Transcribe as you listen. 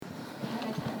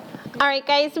All right,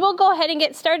 guys, we'll go ahead and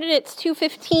get started. It's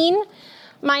 2:15.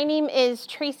 My name is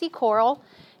Tracy Coral,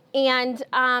 and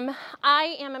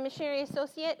I am a missionary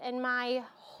associate, and my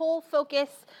whole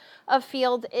focus of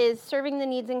field is serving the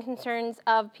needs and concerns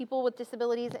of people with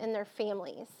disabilities and their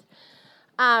families.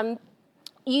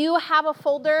 You have a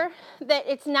folder that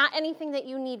it's not anything that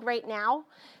you need right now.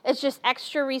 It's just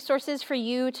extra resources for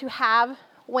you to have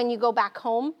when you go back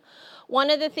home. One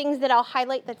of the things that I'll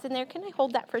highlight that's in there, can I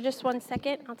hold that for just 1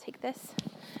 second? I'll take this.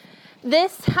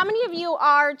 How many of you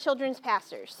are children's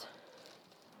pastors?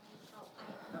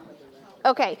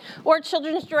 Okay, or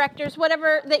children's directors,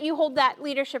 whatever, that you hold that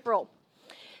leadership role.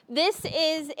 This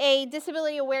is a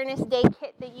Disability Awareness Day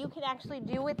kit that you can actually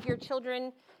do with your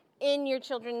children in your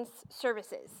children's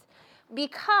services.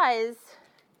 Because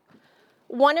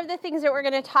one of the things that we're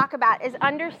going to talk about is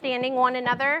understanding one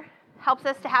another helps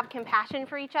us to have compassion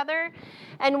for each other.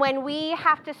 And when we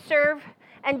have to serve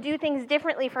and do things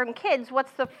differently from kids,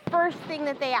 what's the first thing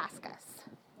that they ask us?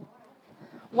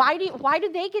 Why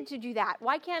do they get to do that?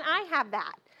 Why can't I have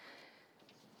that?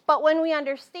 But when we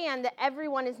understand that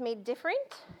everyone is made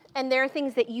different, and there are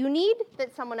things that you need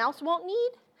that someone else won't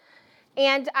need,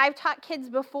 and I've taught kids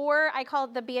before, I call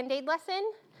it the Band-Aid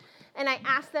lesson, and I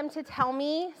ask them to tell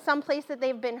me some place that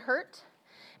they've been hurt,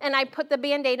 and I put the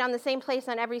Band-Aid on the same place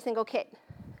on every single kid,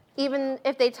 even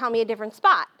if they tell me a different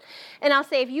spot. And I'll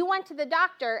say, if you went to the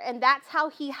doctor and that's how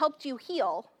he helped you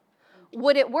heal,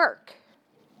 would it work?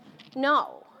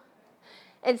 No.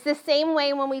 It's the same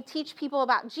way when we teach people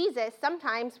about Jesus.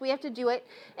 Sometimes we have to do it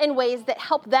in ways that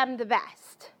help them the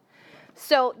best.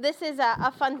 So this is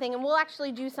a fun thing, and we'll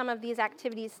actually do some of these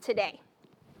activities today.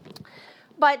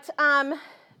 But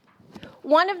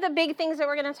one of the big things that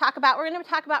we're going to talk about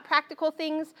practical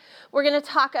things. We're going to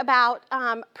talk about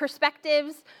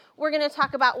perspectives. We're going to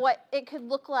talk about what it could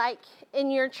look like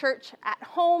in your church at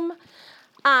home.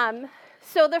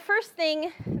 So the first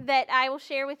thing that I will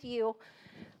share with you,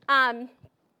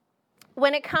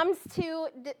 when it comes to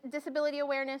disability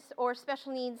awareness or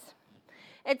special needs,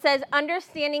 it says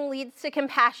understanding leads to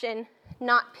compassion,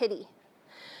 not pity.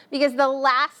 Because the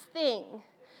last thing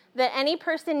that any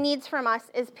person needs from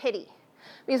us is pity.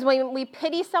 Because when we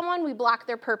pity someone, we block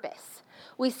their purpose.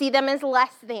 We see them as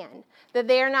less than, that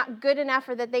they are not good enough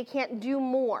or that they can't do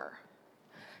more.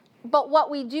 But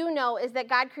what we do know is that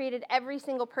God created every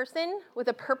single person with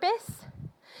a purpose,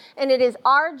 and it is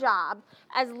our job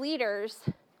as leaders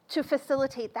to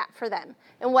facilitate that for them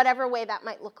in whatever way that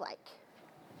might look like.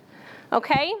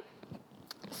 Okay?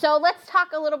 So let's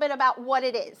talk a little bit about what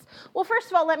it is. Well, first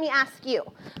of all, let me ask you,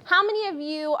 how many of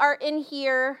you are in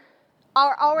here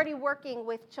are already working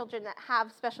with children that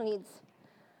have special needs?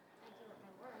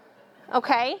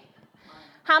 Okay.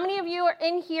 How many of you are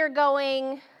in here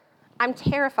going, I'm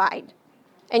terrified,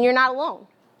 and you're not alone?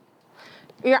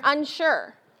 You're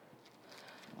unsure.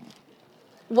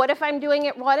 What if I'm doing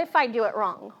it? What if I do it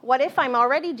wrong? What if I'm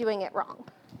already doing it wrong?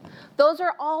 Those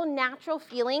are all natural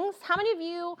feelings. How many of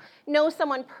you know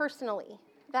someone personally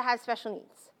that has special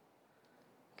needs?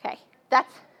 Okay.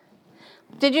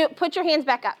 Did you put your hands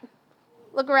back up?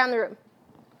 Look around the room.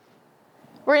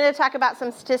 We're going to talk about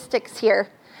some statistics here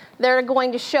that are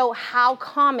going to show how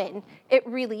common it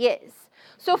really is.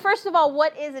 So first of all,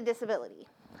 what is a disability?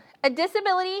 A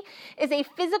disability is a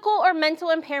physical or mental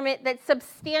impairment that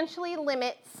substantially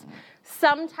limits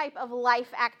some type of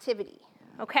life activity,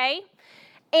 okay?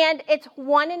 And it's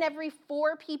 1 in every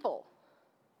 4 people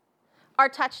are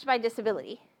touched by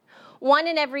disability. 1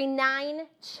 in every 9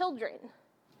 children.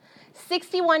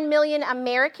 61 million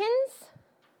Americans,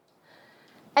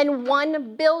 and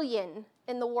 1 billion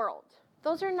in the world.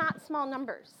 Those are not small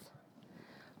numbers.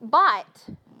 But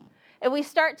if we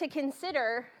start to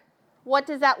consider what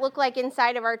does that look like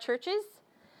inside of our churches,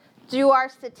 do our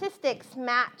statistics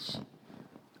match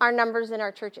our numbers in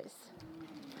our churches?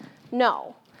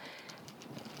 No.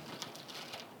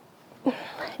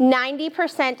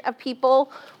 90% of people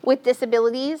with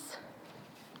disabilities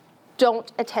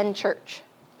don't attend church.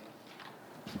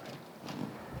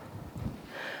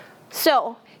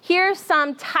 So here's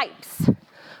some types.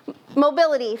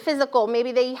 Mobility, physical.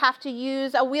 Maybe they have to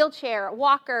use a wheelchair, a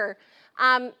walker.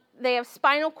 They have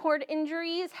spinal cord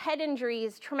injuries, head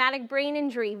injuries, traumatic brain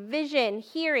injury, vision,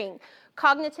 hearing,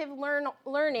 cognitive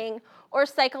learning, or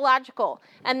psychological.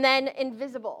 And then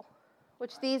invisible,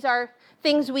 which these are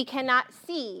things we cannot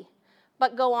see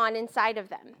but go on inside of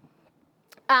them.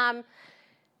 How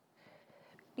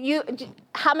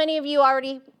many of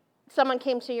you someone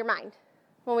came to your mind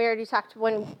when we already talked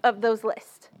one of those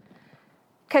lists?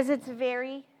 Because it's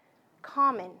very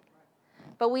common,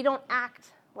 but we don't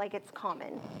act like it's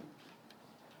common.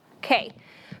 Okay,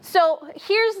 so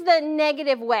here's the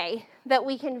negative way that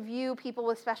we can view people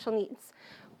with special needs.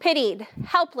 Pitied,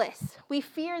 helpless, we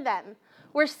fear them,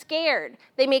 we're scared,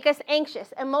 they make us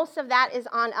anxious, and most of that is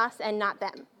on us and not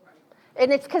them.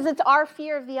 And it's because it's our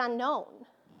fear of the unknown.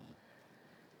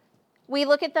 We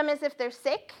look at them as if they're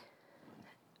sick.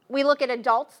 We look at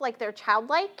adults like they're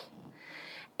childlike.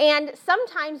 And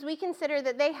sometimes we consider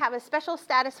that they have a special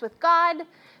status with God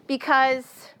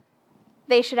because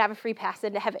they should have a free pass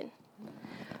into heaven.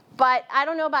 But I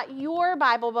don't know about your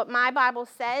Bible, but my Bible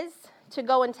says to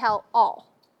go and tell all.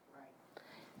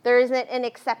 There isn't an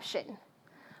exception.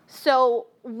 So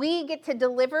we get to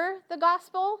deliver the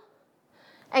gospel,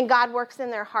 and God works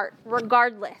in their heart,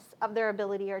 regardless of their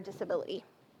ability or disability.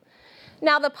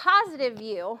 Now, the positive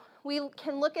view, we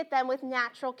can look at them with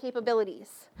natural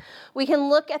capabilities. We can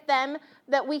look at them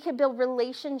that we can build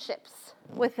relationships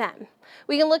with them.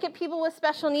 We can look at people with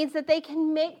special needs that they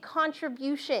can make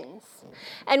contributions.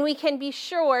 And we can be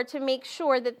sure to make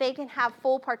sure that they can have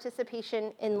full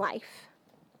participation in life.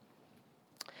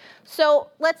 So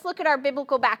let's look at our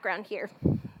biblical background here.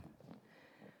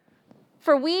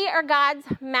 For we are God's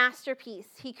masterpiece.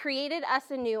 He created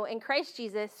us anew in Christ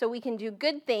Jesus so we can do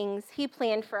good things he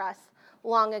planned for us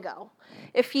long ago.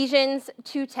 Ephesians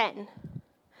 2:10.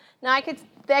 Now I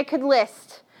could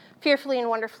list fearfully and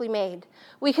wonderfully made.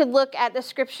 We could look at the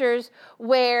scriptures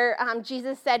where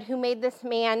Jesus said, who made this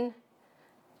man,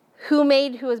 who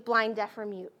was blind, deaf, or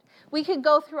mute. We could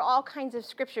go through all kinds of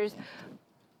scriptures,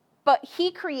 but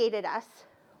he created us.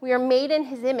 We are made in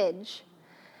his image.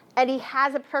 And he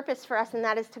has a purpose for us, and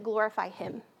that is to glorify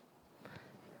him.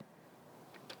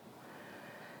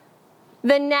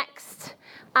 The next,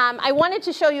 I wanted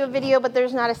to show you a video, but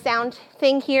there's not a sound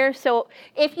thing here. So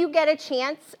if you get a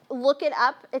chance, look it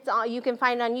up. It's all you can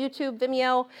find on YouTube,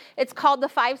 Vimeo. It's called The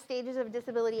 5 Stages of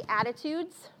Disability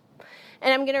Attitudes.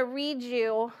 And I'm going to read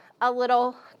you a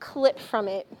little clip from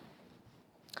it.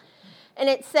 And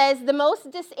it says, the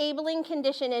most disabling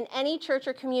condition in any church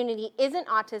or community isn't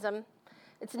autism.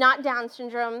 It's not Down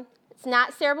syndrome, it's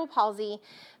not cerebral palsy,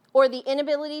 or the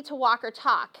inability to walk or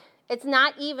talk. It's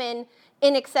not even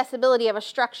inaccessibility of a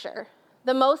structure.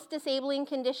 The most disabling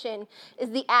condition is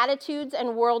the attitudes and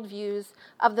worldviews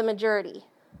of the majority.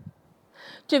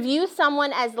 To view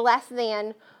someone as less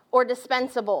than or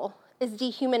dispensable is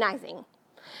dehumanizing.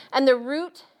 And the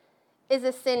root is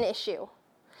a sin issue.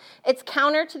 It's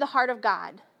counter to the heart of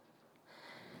God.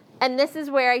 And this is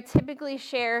where I typically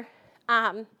share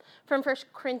from 1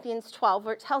 Corinthians 12,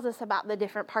 where it tells us about the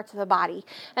different parts of the body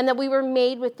and that we were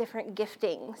made with different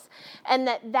giftings and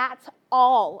that's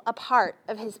all a part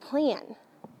of his plan.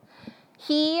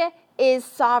 He is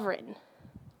sovereign.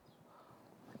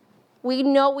 We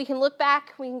know we can look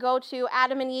back, we can go to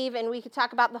Adam and Eve, and we could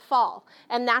talk about the fall,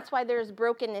 and that's why there's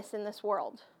brokenness in this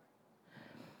world.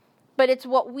 But it's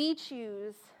what we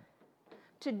choose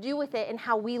to do with it and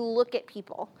how we look at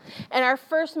people. And our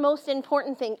first most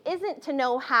important thing isn't to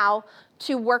know how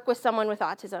to work with someone with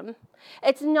autism.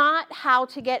 It's not how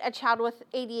to get a child with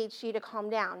ADHD to calm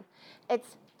down.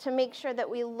 It's to make sure that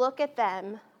we look at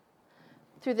them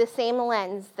through the same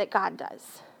lens that God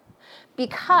does.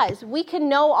 Because we can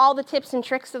know all the tips and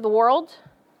tricks of the world,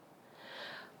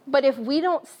 but if we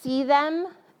don't see them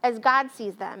as God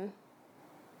sees them,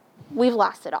 we've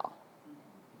lost it all.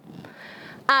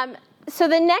 So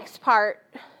the next part,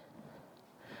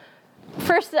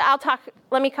 first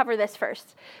let me cover this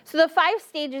first. So the 5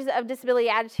 stages of disability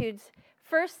attitudes,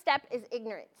 first step is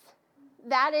ignorance.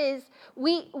 That is,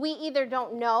 we either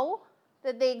don't know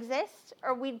that they exist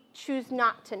or we choose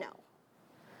not to know.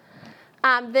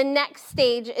 The next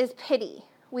stage is pity.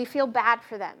 We feel bad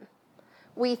for them.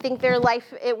 We think their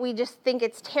life, we just think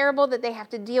it's terrible that they have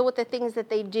to deal with the things that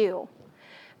they do.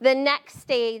 The next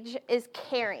stage is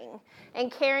caring. And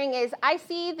caring is, I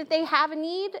see that they have a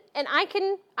need, and I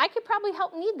could probably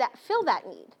help fill that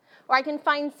need. Or I can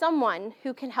find someone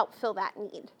who can help fill that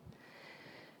need.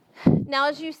 Now,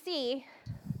 as you see,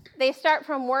 they start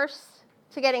from worse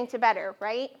to getting to better,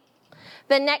 right?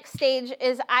 The next stage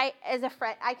is as a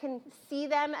friend, I can see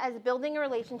them as building a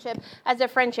relationship, as a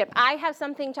friendship. I have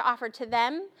something to offer to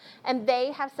them, and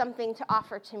they have something to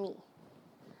offer to me.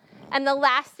 And the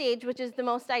last stage, which is the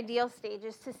most ideal stage,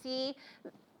 is to see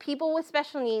people with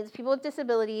special needs, people with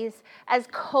disabilities, as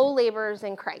co-laborers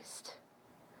in Christ.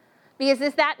 Because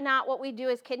is that not what we do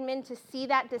as Kidman, to see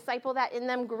that, disciple that in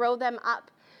them, grow them up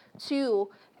to,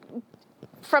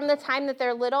 from the time that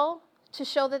they're little, to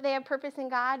show that they have purpose in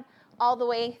God all the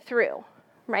way through,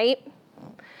 right?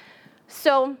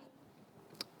 So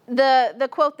the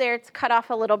quote there, it's cut off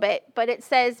a little bit, but it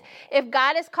says, if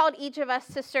God has called each of us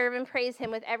to serve and praise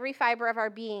him with every fiber of our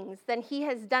beings, then he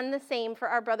has done the same for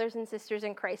our brothers and sisters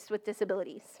in Christ with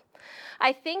disabilities.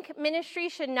 I think ministry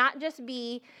should not just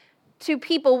be to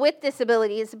people with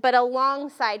disabilities, but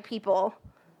alongside people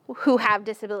who have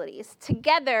disabilities.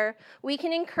 Together, we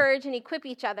can encourage and equip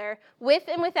each other with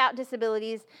and without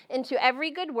disabilities into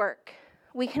every good work.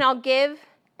 We can all give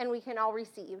and we can all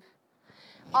receive.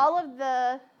 All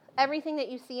of everything that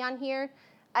you see on here,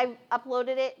 I've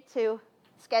uploaded it to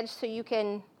Sketch so you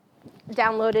can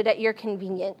download it at your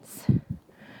convenience.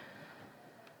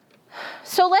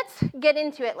 So let's get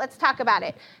into it. Let's talk about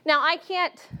it. Now, I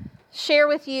can't share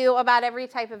with you about every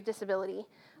type of disability.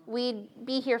 We'd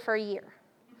be here for a year.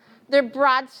 Their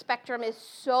broad spectrum is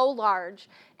so large,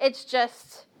 it's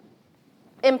just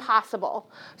impossible.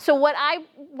 So what I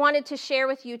wanted to share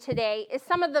with you today is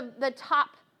some of the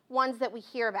top ones that we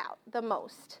hear about the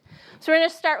most. So we're going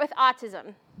to start with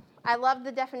autism. I love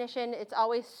the definition. It's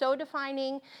always so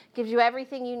defining, gives you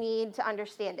everything you need to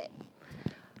understand it.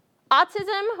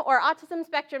 Autism or autism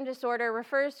spectrum disorder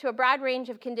refers to a broad range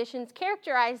of conditions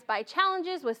characterized by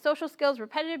challenges with social skills,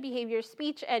 repetitive behavior,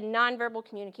 speech, and nonverbal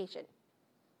communication.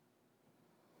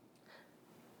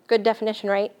 Good definition,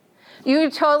 right? You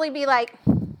would totally be like,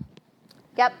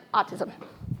 yep, autism.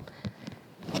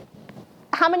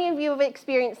 How many of you have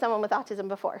experienced someone with autism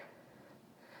before?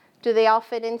 Do they all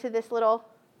fit into this little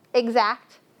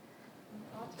exact?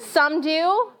 Some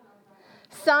do.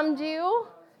 Some do.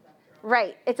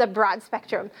 Right, it's a broad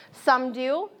spectrum. Some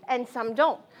do and some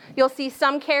don't. You'll see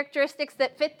some characteristics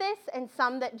that fit this and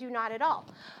some that do not at all.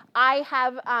 I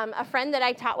have a friend that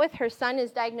I taught with. Her son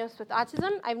is diagnosed with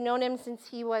autism. I've known him since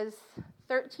he was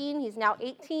 13. He's now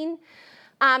 18.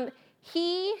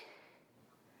 He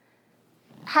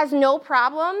has no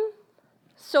problem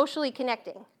socially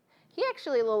connecting. He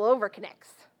actually a little over-connects.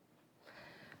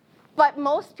 But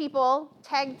most people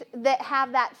tagged that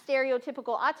have that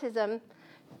stereotypical autism,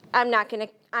 I'm not gonna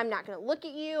look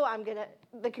at you,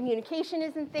 the communication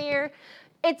isn't there.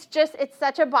 It's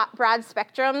such a broad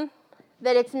spectrum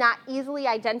that it's not easily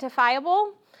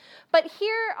identifiable. But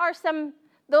here are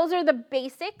those are the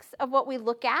basics of what we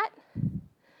look at.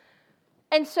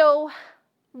 And so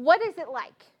what is it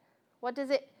like? What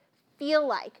does it feel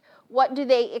like? What do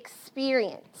they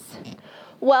experience?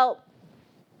 Well,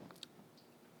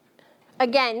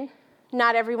 again,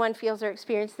 not everyone feels or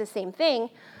experiences the same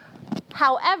thing.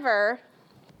 However,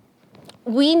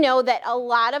 we know that a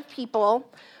lot of people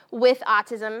with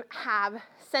autism have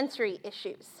sensory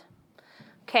issues.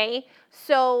 Okay,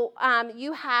 so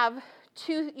you have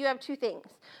two things.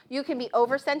 You can be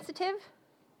oversensitive,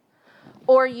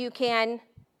 or you can,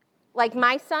 like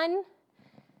my son,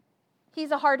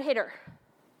 he's a hard hitter.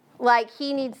 Like,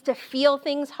 he needs to feel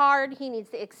things hard. He needs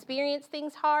to experience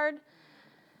things hard.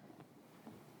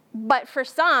 But for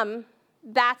some,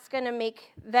 that's going to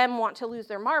make them want to lose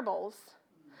their marbles.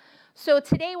 So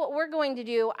today what we're going to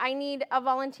do, I need a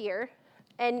volunteer.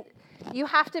 And you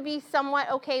have to be somewhat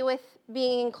okay with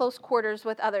being in close quarters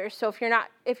with others. So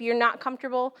if you're not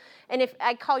comfortable, and if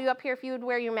I call you up here, if you would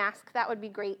wear your mask, that would be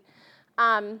great.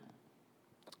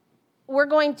 We're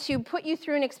going to put you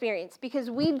through an experience because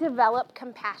we develop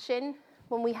compassion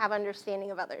when we have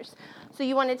understanding of others. So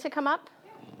you wanted to come up?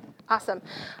 Awesome.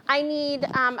 I need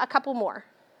a couple more,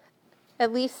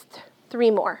 at least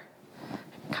 3 more.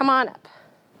 Come on up.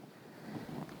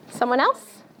 Someone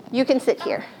else? You can sit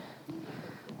here.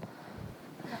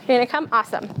 You're gonna come?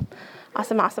 Awesome.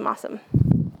 Awesome, awesome, awesome.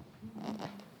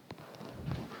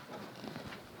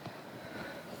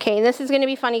 Okay, this is going to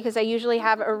be funny because I usually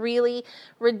have a really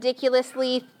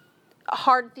ridiculously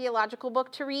hard theological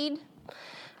book to read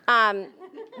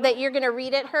that you're going to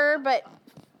read at her, but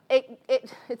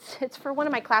it's for one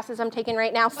of my classes I'm taking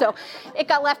right now, so it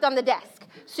got left on the desk.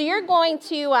 So you're going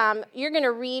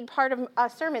to read part of a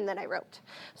sermon that I wrote.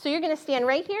 So you're going to stand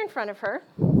right here in front of her.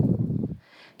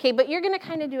 Okay, but you're going to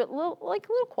kind of do it a little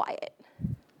quiet.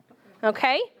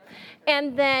 Okay?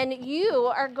 And then you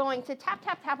are going to tap,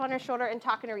 tap, tap on her shoulder and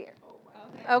talk in her ear.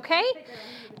 Okay?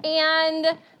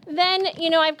 And then,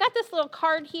 I've got this little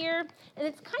card here, and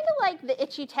it's kind of like the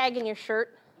itchy tag in your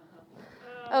shirt.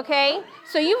 Okay?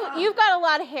 So you've got a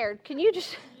lot of hair. Can you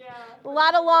just, a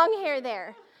lot of long hair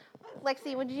there.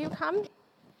 Lexi, would you come?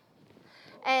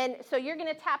 And so you're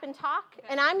going to tap and talk,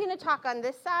 and I'm going to talk on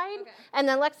this side, and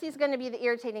then Lexi's going to be the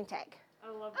irritating tag.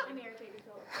 I love it. I'm irritated.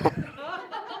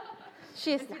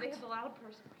 She is not. They have a loud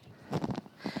person.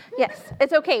 Yes,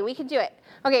 it's okay. We can do it.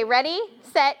 Okay, ready,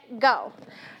 set, go.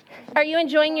 Are you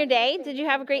enjoying your day? Did you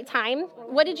have a great time?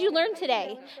 What did you learn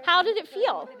today? How did it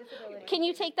feel? Can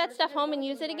you take that stuff home and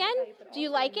use it again? Do you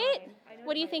like it?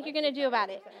 What do you think you're going to do about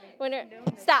it?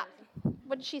 Stop.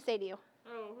 What did she say to you?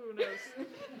 Oh, who knows?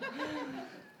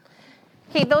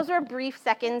 Okay, those were brief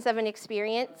seconds of an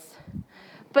experience,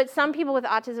 but some people with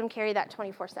autism carry that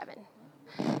 24/7.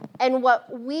 And what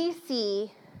we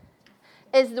see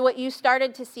is what you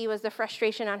started to see was the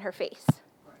frustration on her face.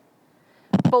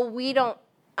 But we don't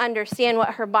understand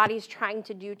what her body's trying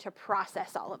to do to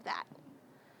process all of that.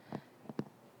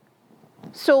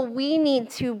 So we need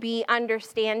to be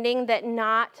understanding that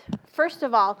first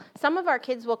of all, some of our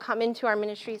kids will come into our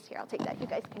ministries. Here, I'll take that. You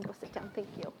guys can go sit down. Thank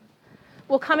you.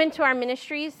 Will come into our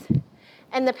ministries,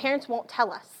 and the parents won't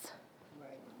tell us.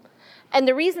 And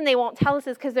the reason they won't tell us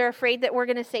is because they're afraid that we're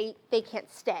going to say they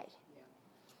can't stay.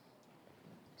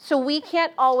 So we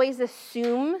can't always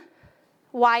assume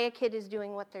why a kid is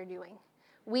doing what they're doing.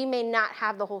 We may not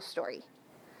have the whole story.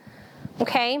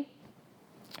 Okay?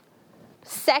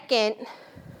 Second,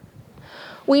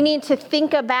 we need to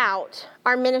think about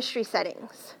our ministry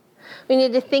settings. We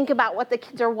need to think about what the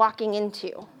kids are walking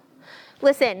into.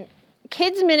 Listen,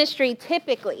 kids ministry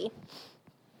typically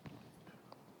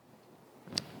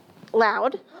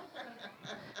loud,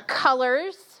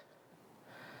 colors,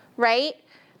 right?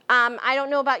 I don't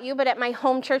know about you, but at my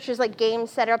home church, there's like games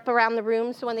set up around the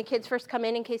room. So when the kids first come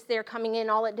in case they're coming in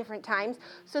all at different times.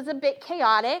 So it's a bit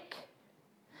chaotic.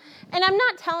 And I'm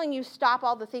not telling you stop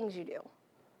all the things you do.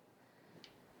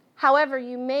 However,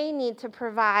 you may need to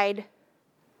provide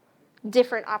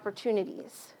different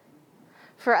opportunities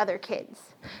for other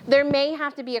kids. There may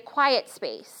have to be a quiet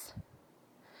space.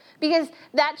 Because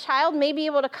that child may be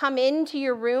able to come into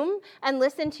your room and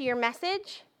listen to your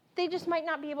message. They just might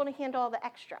not be able to handle all the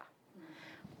extra.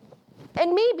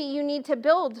 And maybe you need to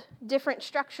build different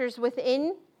structures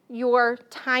within your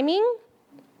timing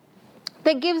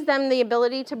that gives them the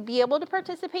ability to be able to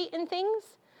participate in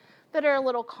things that are a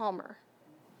little calmer.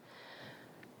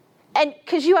 And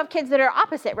because you have kids that are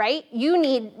opposite, right? You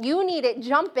need it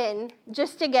jumping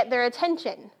just to get their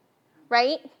attention,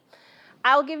 right?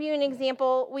 I'll give you an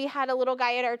example. We had a little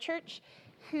guy at our church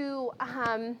who,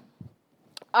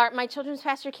 my children's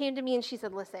pastor came to me and she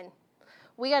said, listen,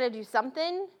 we got to do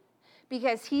something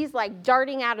because he's like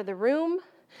darting out of the room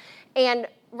and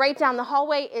right down the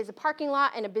hallway is a parking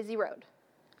lot and a busy road.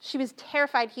 She was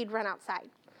terrified he'd run outside.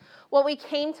 What we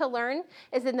came to learn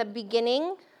is in the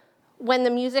beginning, when the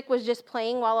music was just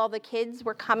playing while all the kids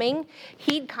were coming,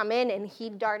 he'd come in and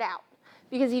he'd dart out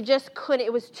because he just couldn't,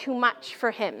 it was too much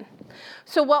for him.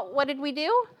 So what did we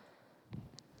do?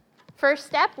 First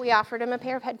step, we offered him a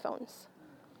pair of headphones.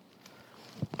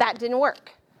 That didn't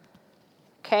work.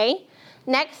 Okay?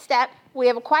 Next step, we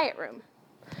have a quiet room.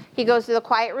 He goes to the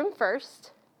quiet room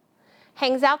first,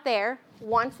 hangs out there.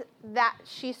 Once that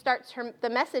she starts the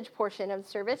message portion of the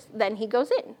service, then he goes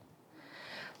in.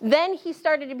 Then he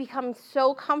started to become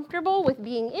so comfortable with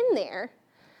being in there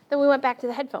that we went back to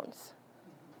the headphones.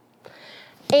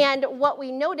 And what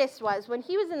we noticed was when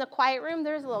he was in the quiet room,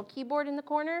 there was a little keyboard in the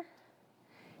corner.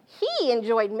 He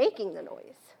enjoyed making the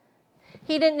noise.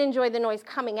 He didn't enjoy the noise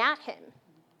coming at him.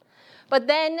 But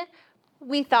then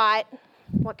we thought,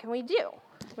 what can we do?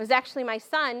 It was actually my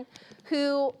son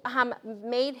who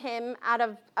made him out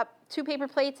of 2 paper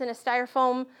plates and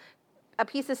a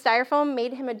piece of styrofoam,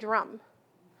 made him a drum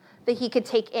that he could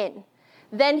take in.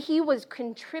 Then he was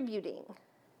contributing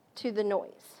to the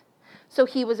noise. So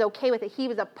he was okay with it. He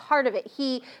was a part of it.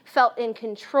 He felt in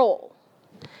control.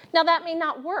 Now that may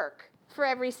not work for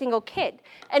every single kid.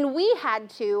 And we had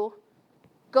to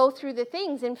go through the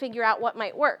things and figure out what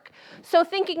might work. So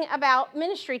thinking about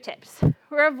ministry tips,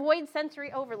 or avoid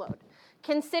sensory overload.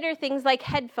 Consider things like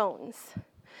headphones,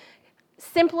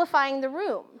 simplifying the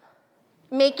room,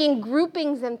 making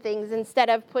groupings and things instead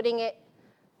of putting it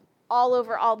all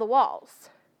over all the walls.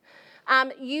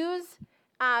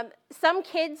 Some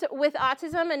kids with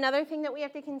autism, another thing that we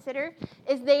have to consider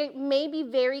is they may be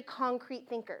very concrete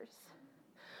thinkers.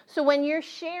 So when you're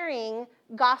sharing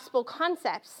gospel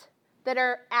concepts that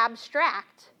are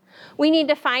abstract, we need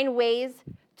to find ways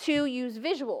to use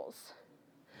visuals.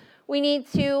 We need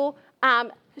to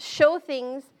show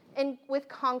things with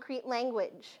concrete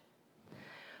language.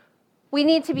 We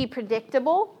need to be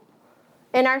predictable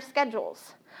in our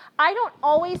schedules. I don't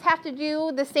always have to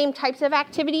do the same types of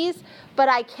activities, but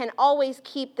I can always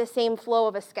keep the same flow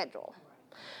of a schedule.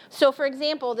 So for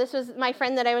example, this was my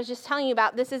friend that I was just telling you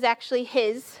about. This is actually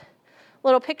his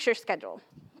little picture schedule.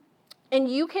 And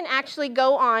you can actually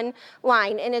go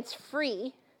online, and it's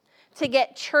free, to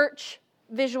get church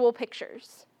visual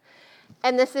pictures.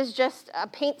 And this is just a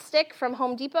paint stick from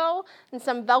Home Depot and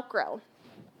some Velcro.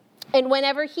 And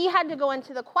whenever he had to go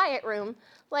into the quiet room,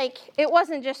 like, it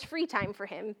wasn't just free time for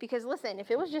him. Because listen, if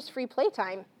it was just free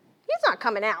playtime, he's not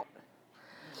coming out.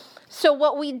 So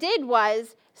what we did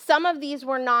was, some of these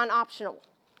were non-optional.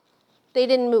 They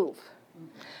didn't move.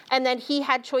 And then he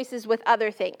had choices with other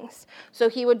things. So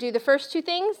he would do the first two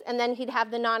things, and then he'd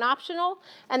have the non-optional,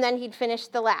 and then he'd finish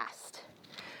the last.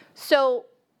 So,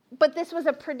 but this was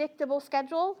a predictable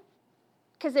schedule,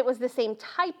 because it was the same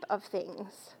type of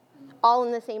things, all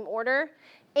in the same order.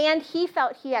 And he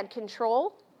felt he had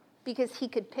control, because he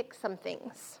could pick some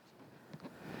things.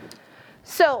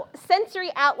 So,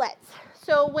 sensory outlets.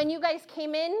 So when you guys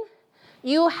came in,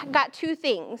 you got two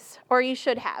things, or you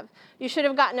should have. You should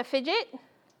have gotten a fidget,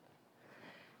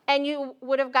 and you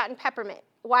would have gotten peppermint.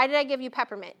 Why did I give you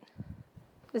peppermint?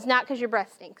 It's not because your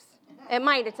breath stinks. It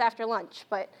might, it's after lunch,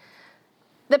 but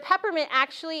the peppermint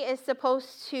actually is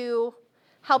supposed to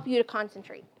help you to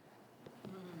concentrate.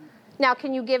 Now,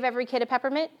 can you give every kid a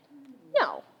peppermint?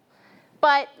 No.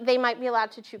 But they might be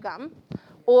allowed to chew gum,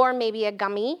 or maybe a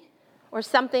gummy, or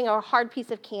something, or a hard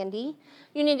piece of candy.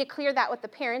 You need to clear that with the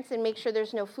parents and make sure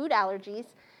there's no food allergies,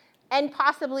 and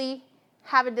possibly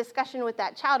have a discussion with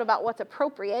that child about what's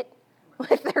appropriate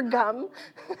with their gum.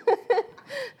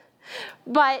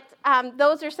 But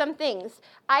those are some things.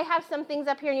 I have some things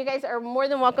up here, and you guys are more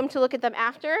than welcome to look at them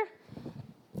after.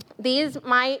 These,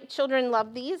 my children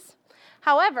love these.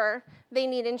 However, they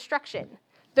need instruction.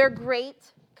 They're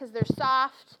great because they're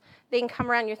soft. They can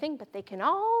come around your thing, but they can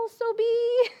also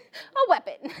be a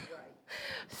weapon.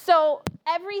 So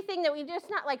everything that we do, it's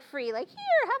not like free, like, here,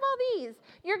 have all these.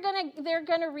 They're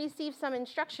gonna receive some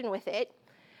instruction with it.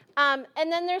 And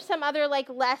then there's some other, like,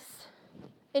 less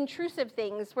intrusive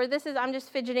things where this is, I'm just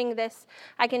fidgeting this.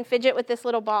 I can fidget with this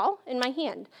little ball in my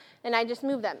hand, and I just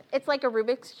move them. It's like a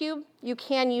Rubik's Cube. You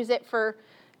can use it for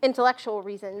intellectual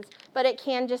reasons, but it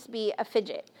can just be a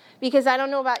fidget. Because I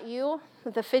don't know about you,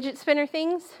 but the fidget spinner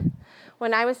things,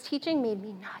 when I was teaching, made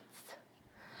me nuts.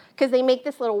 Because they make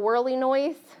this little whirly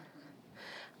noise.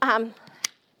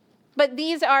 But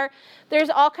there's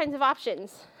all kinds of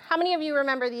options. How many of you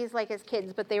remember these like as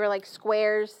kids, but they were like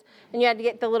squares, and you had to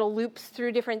get the little loops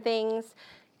through different things?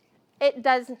 It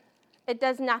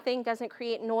does nothing, doesn't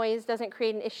create noise, doesn't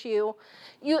create an issue.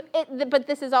 But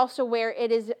this is also where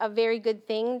it is a very good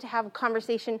thing to have a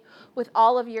conversation with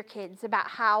all of your kids about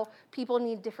how people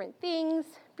need different things.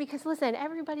 Because listen,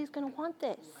 everybody's going to want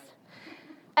this.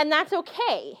 And that's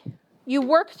okay. You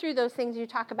work through those things, you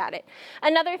talk about it.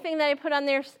 Another thing that I put on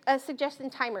there is suggestion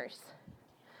timers.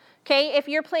 Okay, if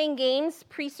you're playing games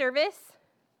pre-service,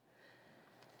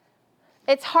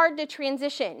 it's hard to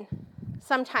transition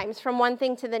sometimes from one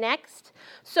thing to the next.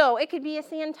 So it could be a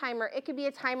sand timer. It could be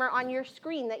a timer on your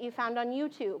screen that you found on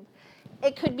YouTube.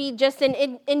 It could be just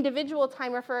an individual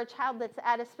timer for a child that's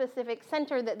at a specific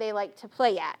center that they like to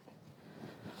play at.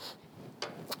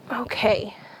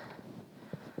 Okay.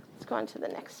 Let's go on to the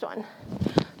next one.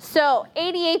 So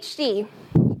ADHD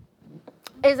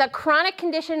is a chronic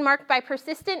condition marked by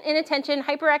persistent inattention,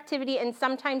 hyperactivity, and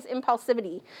sometimes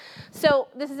impulsivity. So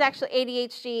this is actually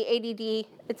ADHD,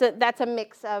 ADD. That's a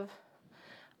mix of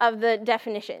the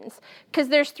definitions. Because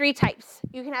there's three types.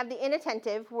 You can have the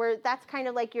inattentive, where that's kind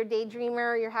of like your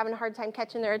daydreamer, you're having a hard time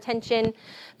catching their attention.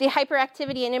 The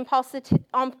hyperactivity and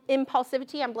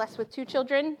impulsivity, I'm blessed with 2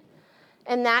 children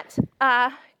in that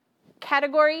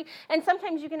category. And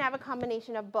sometimes you can have a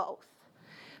combination of both.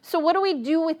 So what do we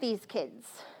do with these kids?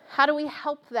 How do we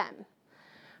help them?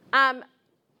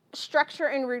 Structure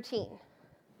and routine.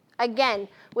 Again,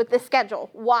 with the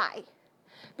schedule. Why?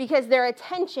 Because their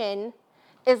attention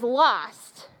is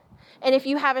lost. And if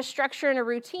you have a structure and a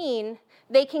routine,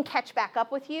 they can catch back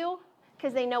up with you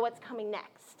because they know what's coming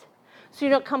next. So you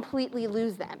don't completely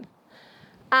lose them.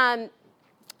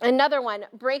 Another one,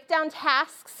 break down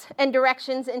tasks and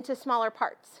directions into smaller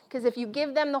parts. Because if you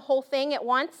give them the whole thing at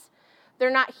once, they're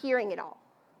not hearing it all.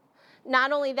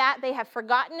 Not only that, they have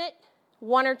forgotten it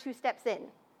 1 or 2 steps in.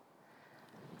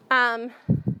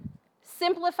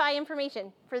 Simplify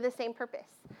information for the same purpose.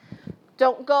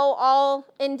 Don't go all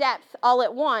in depth all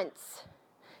at once.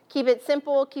 Keep it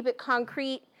simple, keep it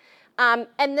concrete.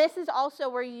 And this is also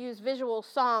where you use visual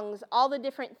songs, all the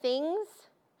different things.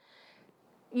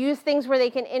 Use things where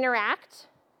they can interact.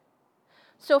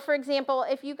 So for example,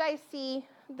 if you guys see,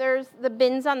 there's the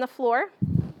bins on the floor.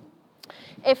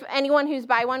 If anyone who's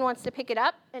by one wants to pick it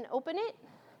up and open it.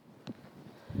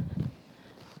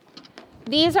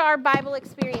 These are Bible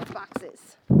experience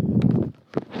boxes.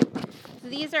 So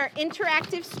these are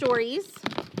interactive stories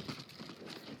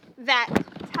that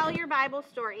tell your Bible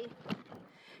story.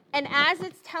 And as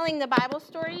it's telling the Bible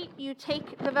story, you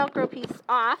take the Velcro piece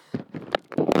off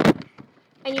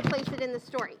and you place it in the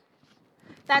story.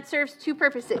 That serves two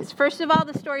purposes. First of all,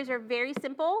 the stories are very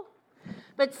simple.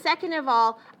 But second of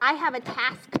all, I have a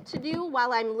task to do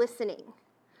while I'm listening.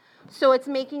 So it's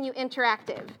making you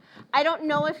interactive. I don't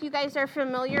know if you guys are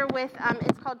familiar with,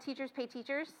 it's called Teachers Pay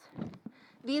Teachers.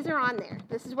 These are on there.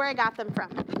 This is where I got them from.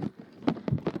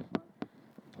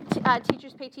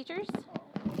 Teachers Pay Teachers.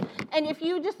 And if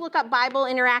you just look up Bible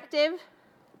Interactive,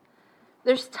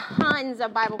 there's tons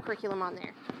of Bible curriculum on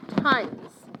there.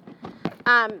 Tons.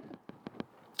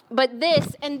 But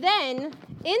this, and then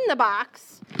in the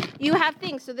box, you have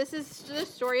things. So this is the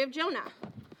story of Jonah.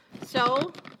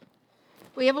 So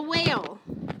we have a whale.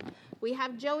 We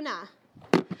have Jonah.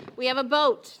 We have a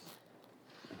boat.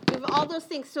 We have all those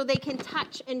things so they can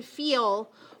touch and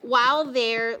feel while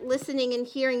they're listening and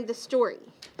hearing the story.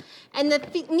 And the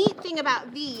neat thing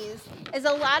about these is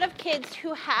a lot of kids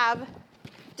who have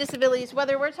disabilities,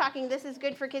 whether we're talking this is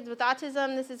good for kids with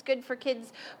autism, this is good for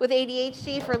kids with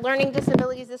ADHD, for learning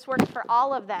disabilities, this works for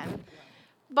all of them.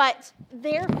 But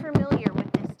they're familiar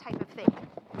with this type of thing.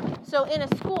 So in a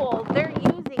school, they're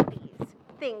using these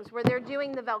things where they're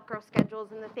doing the Velcro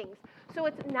schedules and the things. So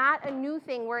it's not a new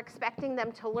thing we're expecting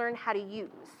them to learn how to use.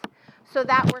 So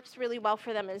that works really well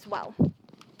for them as well.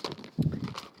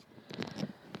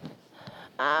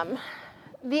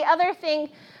 The other thing,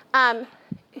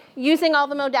 using all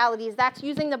the modalities, that's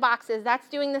using the boxes, that's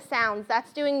doing the sounds,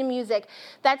 that's doing the music,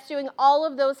 that's doing all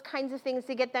of those kinds of things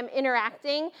to get them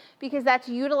interacting, because that's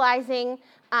utilizing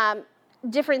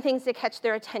different things to catch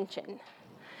their attention.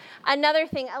 Another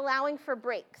thing, allowing for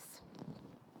breaks.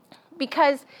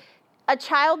 Because a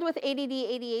child with ADD,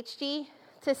 ADHD,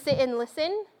 to sit and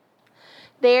listen,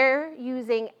 they're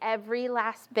using every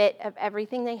last bit of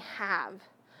everything they have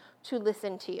to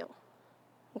listen to you.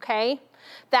 Okay?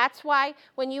 That's why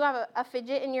when you have a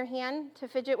fidget in your hand to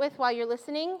fidget with while you're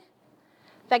listening,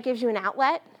 that gives you an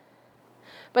outlet.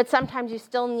 But sometimes you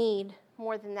still need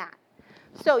more than that.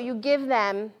 So you give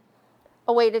them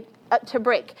a way to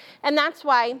break. And that's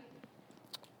why,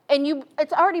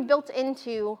 it's already built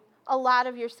into a lot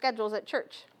of your schedules at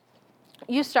church.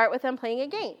 You start with them playing a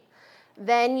game.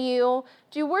 Then you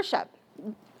do worship.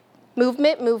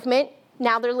 Movement.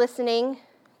 Now they're listening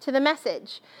to the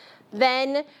message.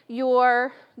 Then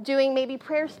you're doing maybe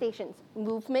prayer stations.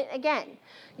 Movement again.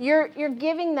 You're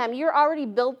giving them, you're already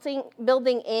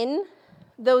building in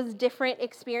those different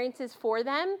experiences for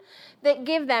them that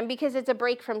give them, because it's a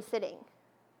break from sitting.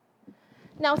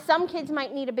 Now, some kids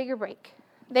might need a bigger break.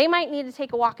 They might need to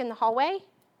take a walk in the hallway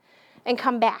and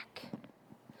come back.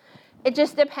 It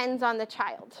just depends on the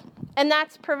child. And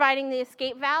that's providing the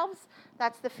escape valves.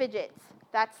 That's the fidgets.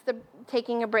 That's the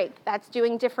taking a break. That's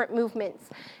doing different movements,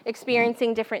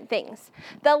 experiencing different things.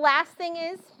 The last thing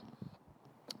is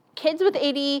kids with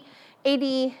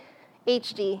ADHD,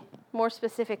 more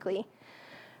specifically,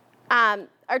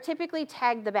 are typically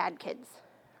tagged the bad kids,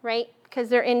 right? Because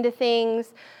they're into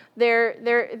things,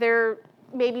 they're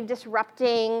maybe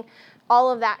disrupting,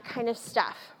 all of that kind of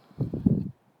stuff.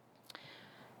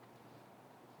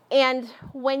 And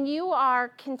when you are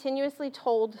continuously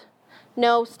told,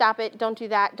 no, stop it, don't do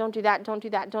that, don't do that, don't do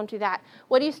that, don't do that,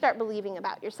 what do you start believing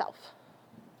about yourself?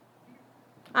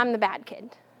 I'm the bad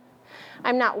kid.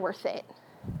 I'm not worth it.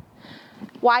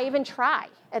 Why even try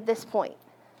at this point?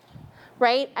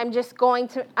 Right? I'm just going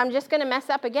to mess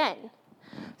up again.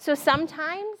 So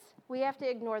sometimes we have to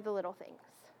ignore the little things.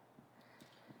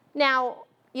 Now,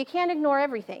 you can't ignore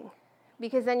everything,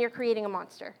 because then you're creating a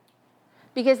monster.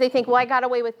 Because they think, well, I got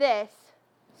away with this,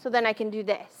 so then I can do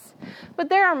this. But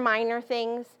there are minor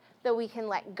things that we can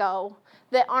let go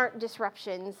that aren't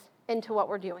disruptions into what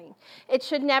we're doing. It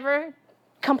should never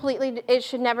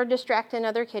distract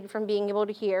another kid from being able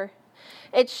to hear.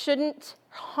 It shouldn't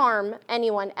harm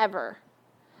anyone ever.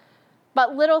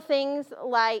 But little things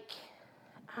like,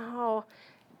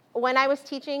 when I was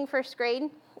teaching first grade,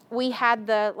 we had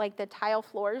the tile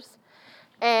floors,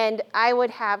 and I would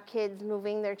have kids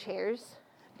moving their chairs.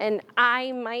 And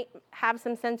I might have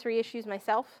some sensory issues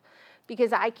myself,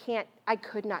 because I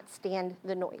could not stand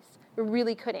the noise. I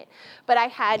really couldn't. But I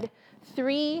had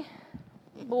 3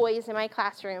 boys in my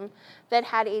classroom that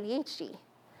had ADHD.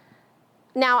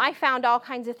 Now, I found all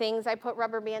kinds of things. I put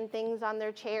rubber band things on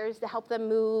their chairs to help them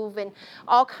move and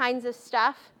all kinds of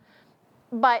stuff.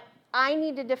 But I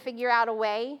needed to figure out a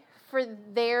way for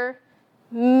their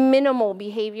minimal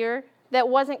behavior that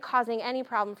wasn't causing any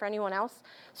problem for anyone else.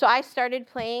 So I started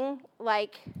playing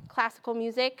classical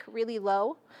music really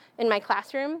low in my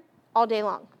classroom all day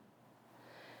long.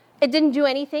 it didn't do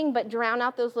anything but drown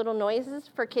out those little noises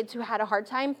for kids who had a hard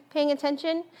time paying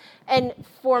attention, and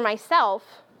for myself,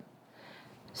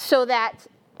 so that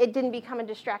it didn't become a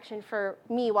distraction for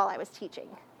me while I was teaching.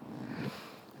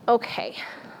 Okay,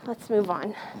 let's move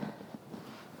on.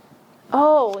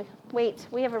 Oh, wait,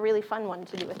 we have a really fun one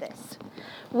to do with this.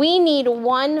 We need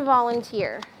one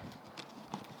volunteer.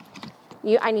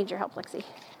 I need your help, Lexi.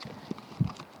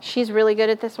 She's really good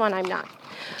at this one, I'm not.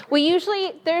 There's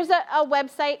a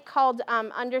website called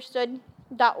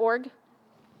understood.org.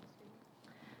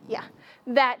 Yeah,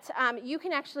 that you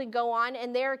can actually go on,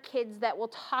 and there are kids that will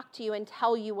talk to you and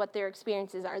tell you what their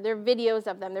experiences are. There are videos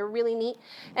of them. They're really neat.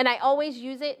 And I always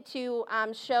use it to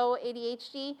show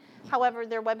ADHD. However,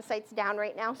 their website's down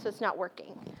right now, so it's not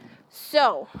working.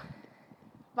 So,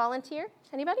 volunteer?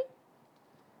 Anybody?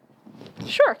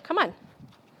 Sure, come on.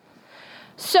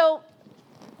 So,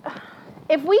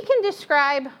 if we can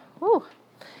describe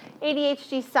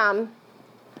ADHD some,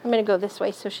 I'm going to go this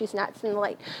way so she's not in the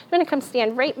light. I'm going to come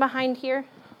stand right behind here.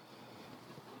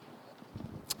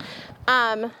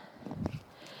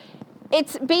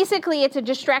 It's a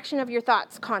distraction of your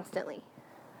thoughts constantly.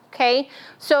 Okay?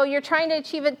 So you're trying to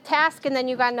achieve a task, and then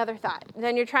you've got another thought.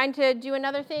 Then you're trying to do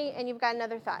another thing, and you've got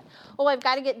another thought. Oh, I've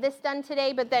got to get this done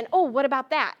today, but then, oh, what about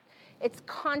that? It's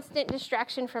constant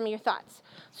distraction from your thoughts.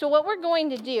 So what we're going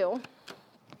to do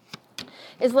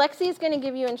is Lexi is going to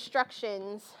give you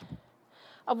instructions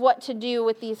of what to do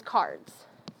with these cards,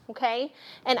 okay?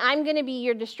 And I'm going to be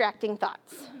your distracting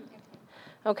thoughts,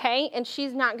 okay? And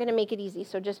she's not going to make it easy,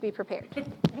 so just be prepared.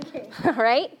 All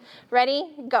right?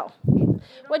 Ready? Go.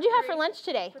 What'd you have for lunch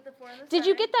today? Did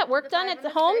you get that work done at the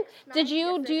home? Did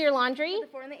you do your laundry?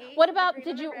 What about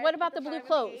the blue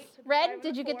clothes? Red?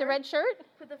 Did you get the red shirt?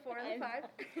 Put the 4 and the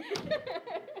 5.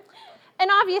 And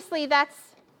obviously that's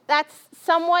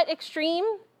somewhat extreme,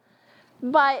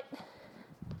 but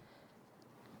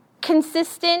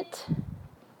consistent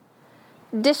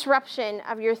disruption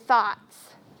of your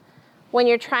thoughts when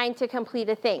you're trying to complete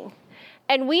a thing.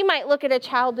 And we might look at a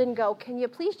child and go, can you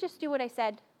please just do what I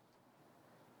said?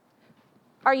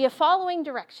 Are you following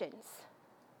directions?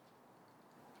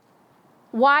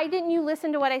 Why didn't you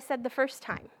listen to what I said the first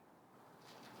time?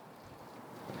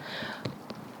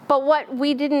 But what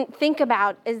we didn't think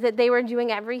about is that they were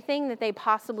doing everything that they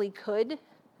possibly could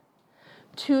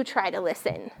to try to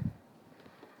listen.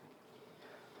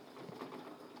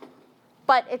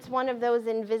 But it's one of those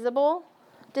invisible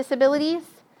disabilities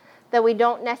that we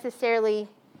don't necessarily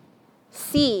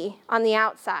see on the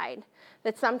outside,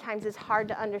 that sometimes it's hard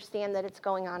to understand that it's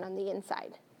going on the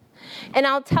inside. And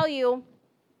I'll tell you,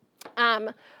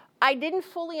 I didn't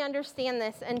fully understand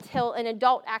this until an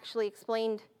adult actually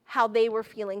explained how they were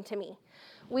feeling to me.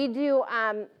 We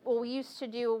used to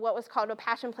do what was called a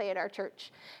passion play at our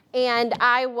church. And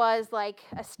I was like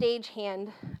a stage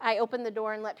hand. I opened the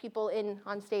door and let people in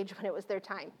on stage when it was their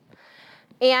time.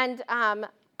 And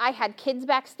I had kids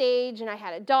backstage, and I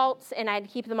had adults, and I'd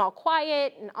keep them all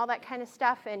quiet and all that kind of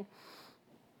stuff. And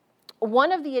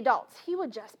one of the adults, he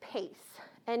would just pace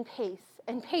and pace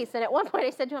and pace. And at one point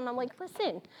I said to him, I'm like,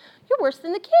 listen, you're worse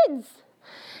than the kids.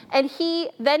 And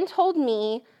he then told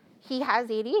me he has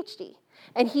ADHD.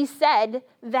 And he said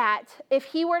that if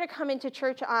he were to come into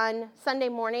church on Sunday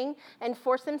morning and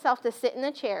force himself to sit in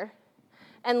the chair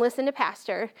and listen to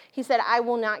pastor, he said, I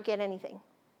will not get anything.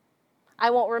 I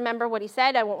won't remember what he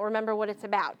said. I won't remember what it's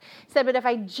about. He said, but if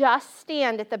I just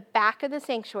stand at the back of the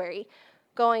sanctuary,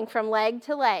 going from leg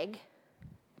to leg,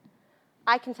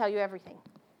 I can tell you everything.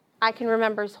 I can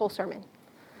remember his whole sermon.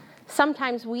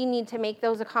 Sometimes we need to make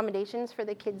those accommodations for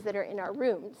the kids that are in our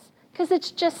rooms, because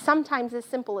it's just sometimes as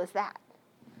simple as that.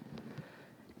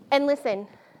 And listen,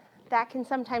 that can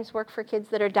sometimes work for kids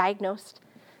that are diagnosed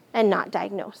and not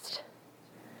diagnosed.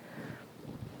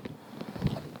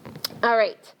 All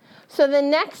right. So the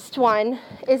next one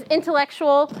is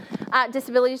intellectual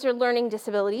disabilities or learning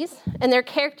disabilities, and they're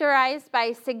characterized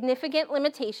by significant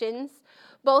limitations,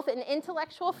 both in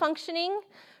intellectual functioning,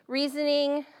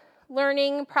 reasoning,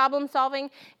 learning, problem solving,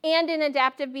 and in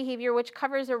adaptive behavior, which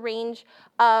covers a range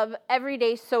of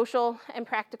everyday social and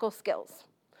practical skills.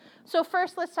 So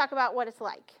first, let's talk about what it's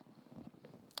like.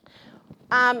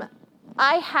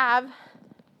 I have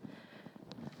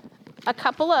a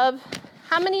couple of,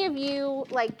 how many of you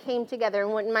came together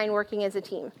and wouldn't mind working as a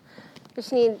team?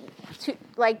 Just need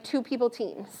two people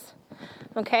teams,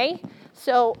 okay?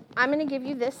 So I'm gonna give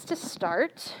you this to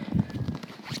start.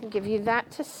 I'll give you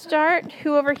that to start.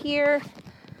 Who over here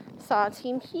saw a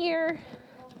team here?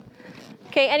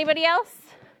 Okay, anybody else?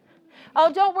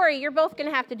 Oh, don't worry, you're both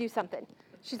gonna have to do something.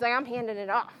 She's like, I'm handing it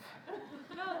off.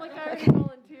 No, I already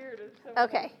volunteered.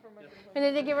 Okay. And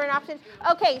did they give her an option?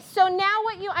 Okay, so now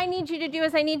what I need you to do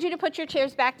is I need you to put your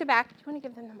chairs back to back. Do you want to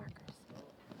give them the markers?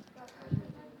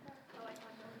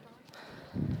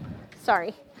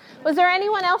 Sorry. Was there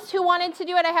anyone else who wanted to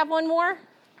do it? I have one more.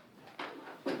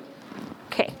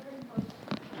 Okay.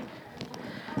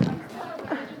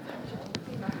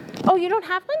 Oh, you don't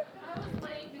have one? I was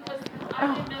late because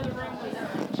I didn't know the room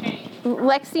was changed.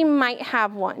 Lexi might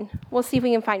have one. We'll see if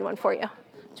we can find one for you.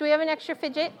 Do we have an extra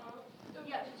fidget?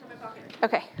 Yeah, it's in my pocket.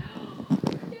 Okay.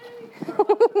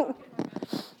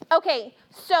 Okay,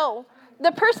 so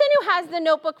the person who has the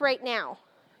notebook right now,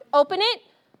 open it,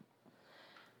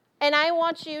 and I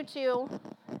want you to you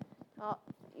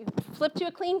flip to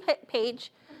a clean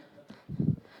page,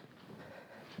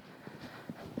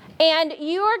 and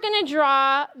you are going to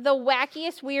draw the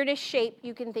wackiest, weirdest shape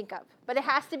you can think of, but it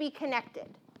has to be connected.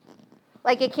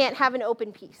 Like it can't have an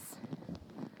open piece.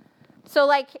 So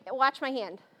like, watch my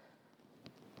hand.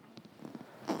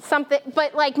 Something,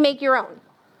 but like make your own.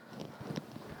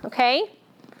 Okay?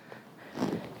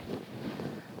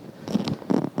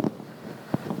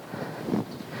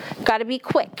 Got to be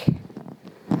quick.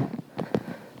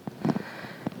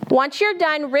 Once you're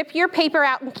done, rip your paper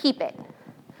out and keep it.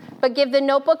 But give the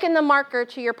notebook and the marker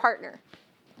to your partner.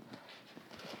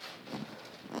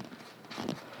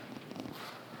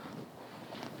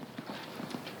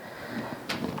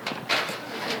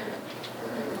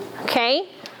 Okay?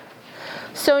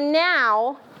 So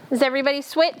now, is everybody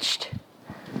switched?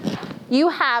 You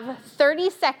have 30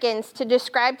 seconds to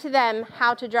describe to them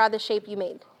how to draw the shape you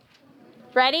made.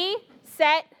 Ready,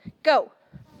 set, go.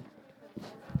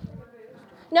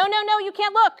 No, you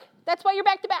can't look. That's why you're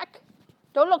back to back.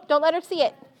 Don't look, don't let her see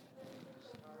it.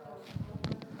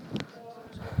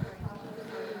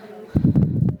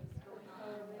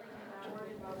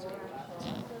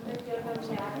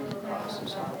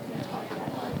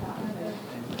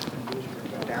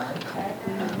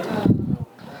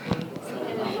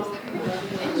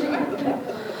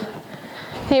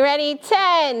 Okay, ready?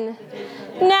 10,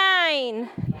 9,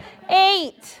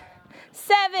 8,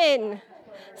 7,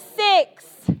 6,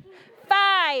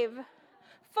 5,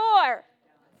 4,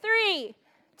 3,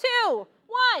 2,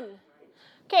 1.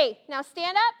 Okay, now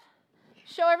stand up.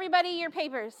 Show everybody your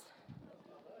papers.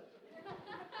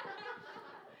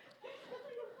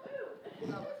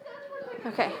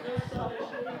 Okay.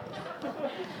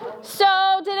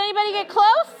 So, did anybody get close?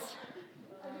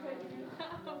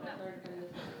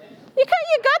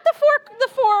 You got the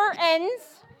four ends.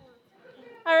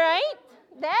 All right?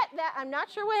 That I'm not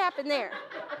sure what happened there.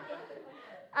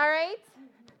 All right?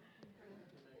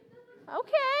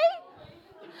 Okay.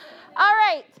 All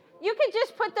right. You could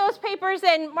just put those papers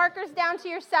and markers down to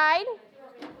your side.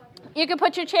 You can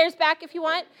put your chairs back if you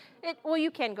want. Well,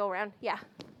 you can go around. Yeah.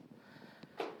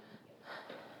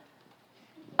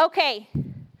 Okay.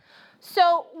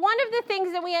 So one of the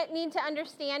things that we need to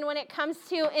understand when it comes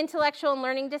to intellectual and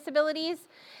learning disabilities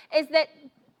is that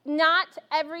not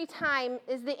every time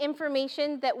is the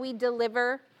information that we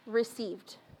deliver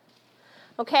received.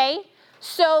 Okay?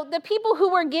 So the people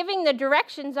who were giving the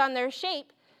directions on their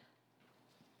shape,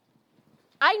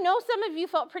 I know some of you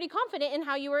felt pretty confident in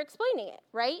how you were explaining it,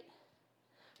 right?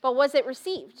 But was it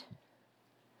received?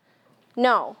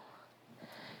 No.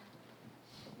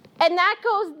 And that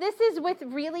goes, this is with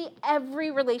really every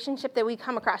relationship that we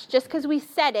come across. Just because we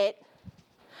said it,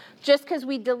 just because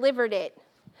we delivered it,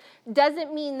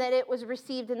 doesn't mean that it was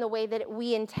received in the way that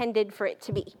we intended for it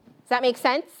to be. Does that make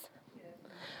sense?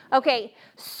 Okay,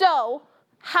 so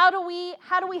how do we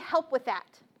help with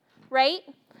that, right?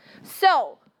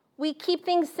 So we keep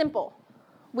things simple.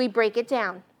 We break it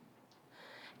down.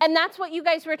 And that's what you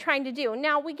guys were trying to do.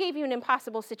 Now, we gave you an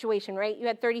impossible situation, right? You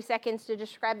had 30 seconds to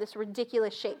describe this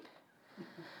ridiculous shape.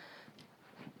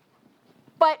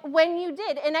 But when you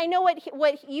did, and I know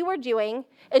what you were doing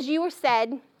is you were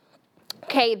said,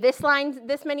 okay, this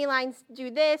many lines do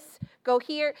this, go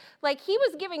here. Like, he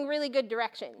was giving really good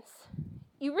directions.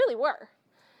 You really were.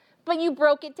 But you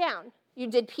broke it down. You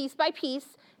did piece by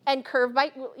piece and curve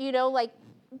by, like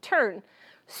turn.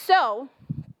 So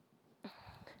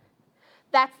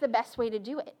that's the best way to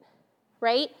do it,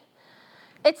 right?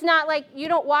 It's not like you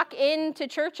don't walk into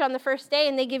church on the first day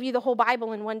and they give you the whole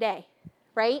Bible in one day,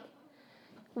 right?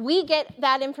 We get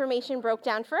that information broke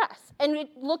down for us. And it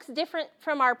looks different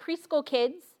from our preschool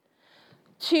kids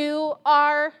to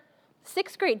our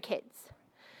 6th grade kids.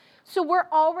 So we're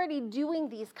already doing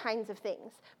these kinds of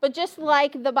things. But just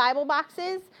like the Bible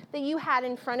boxes that you had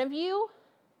in front of you,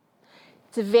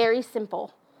 it's very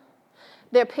simple.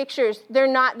 The pictures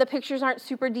aren't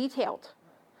super detailed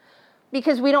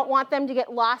because we don't want them to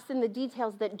get lost in the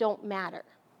details that don't matter.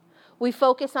 We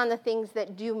focus on the things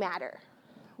that do matter,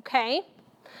 okay?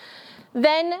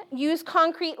 Then use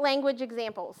concrete language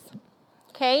examples,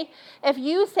 okay? If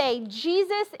you say,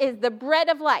 Jesus is the bread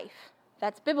of life,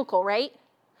 that's biblical, right?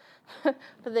 But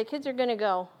the kids are going to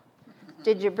go,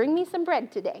 did you bring me some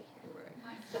bread today?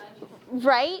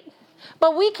 Right?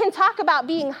 But we can talk about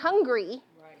being hungry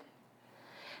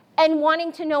and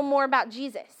wanting to know more about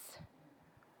Jesus,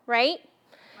 right?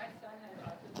 My son had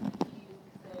autism. He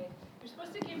used to say, "You're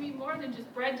supposed to give me more than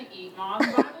just bread to eat, Mom. The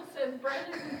Bible says bread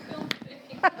isn't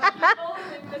filthy."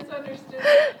 Totally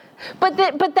misunderstood. But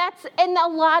that's, and a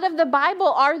lot of the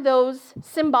Bible are those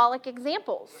symbolic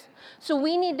examples. So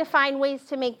we need to find ways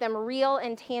to make them real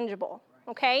and tangible.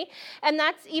 Okay? And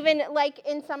that's even like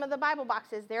in some of the Bible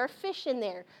boxes. There are fish in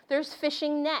there. There's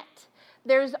fishing net.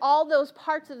 There's all those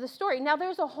parts of the story. Now,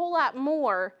 there's a whole lot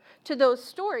more to those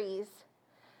stories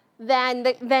than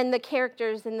the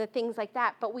characters and the things like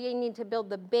that. But we need to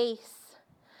build the base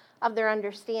of their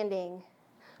understanding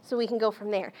so we can go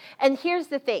from there. And here's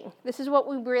the thing. This is what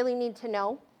we really need to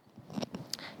know.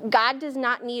 God does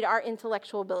not need our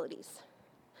intellectual abilities.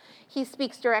 He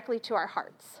speaks directly to our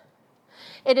hearts.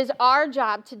 It is our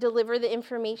job to deliver the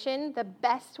information the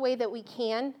best way that we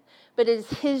can, but it is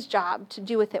his job to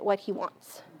do with it what he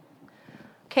wants.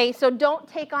 Okay, so don't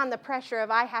take on the pressure of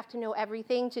I have to know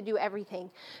everything to do everything.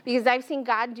 Because I've seen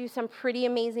God do some pretty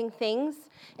amazing things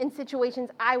in situations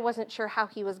I wasn't sure how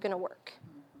he was going to work.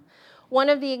 One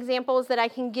of the examples that I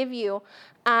can give you,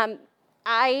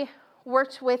 I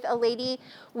worked with a lady.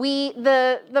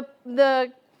 I'm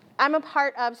a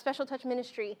part of Special Touch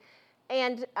Ministry,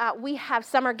 and we have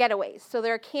summer getaways. So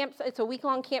there are camps. It's a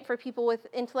week-long camp for people with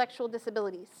intellectual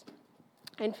disabilities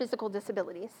and physical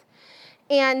disabilities.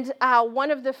 And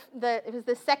one of it was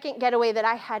the second getaway that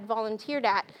I had volunteered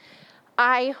at.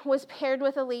 I was paired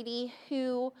with a lady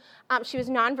who, she was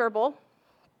nonverbal,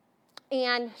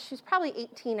 and she was probably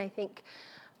 18, I think.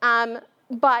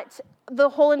 But the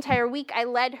whole entire week, I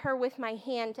led her with my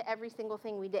hand to every single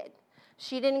thing we did.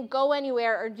 She didn't go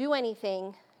anywhere or do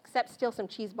anything except steal some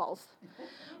cheese balls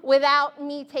without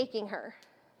me taking her,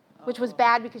 which was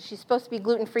bad because she's supposed to be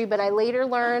gluten-free, but I later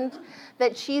learned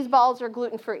that cheese balls are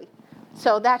gluten-free.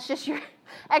 So that's just your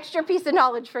extra piece of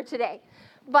knowledge for today.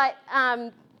 But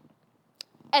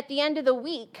at the end of the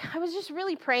week, I was just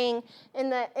really praying in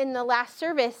the last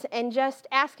service and just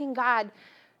asking God,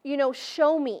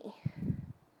 show me.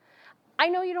 I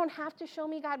know you don't have to show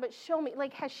me, God, but show me.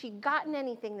 Like, has she gotten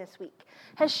anything this week?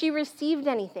 Has she received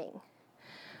anything?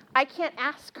 I can't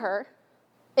ask her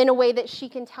in a way that she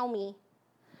can tell me.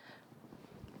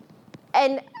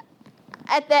 And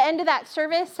at the end of that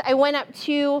service, I went up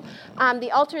to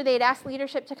the altar. They had asked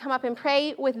leadership to come up and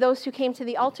pray with those who came to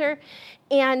the altar.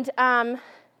 And I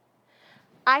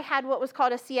had what was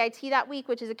called a CIT that week,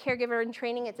 which is a caregiver in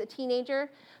training. It's a teenager.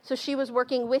 So she was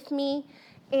working with me.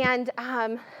 And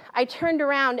I turned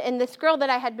around, and this girl that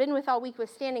I had been with all week was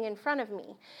standing in front of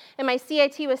me. And my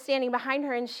CIT was standing behind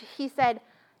her, and she said,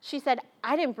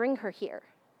 I didn't bring her here.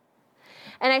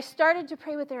 And I started to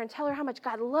pray with her and tell her how much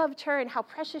God loved her and how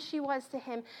precious she was to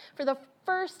him. For the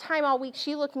first time all week,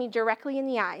 she looked me directly in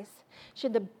the eyes. She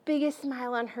had the biggest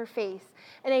smile on her face.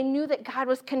 And I knew that God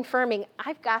was confirming,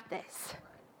 I've got this.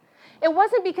 It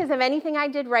wasn't because of anything I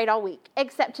did right all week,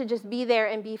 except to just be there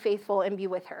and be faithful and be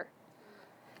with her.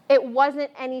 It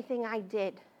wasn't anything I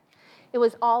did. It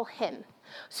was all him.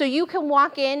 So you can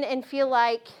walk in and feel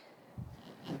like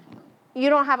you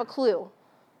don't have a clue.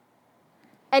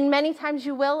 And many times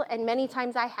you will, and many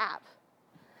times I have.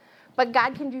 But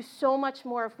God can do so much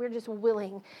more if we're just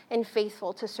willing and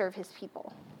faithful to serve his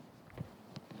people.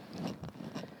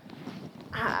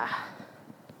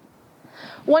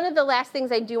 One of the last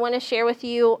things I do want to share with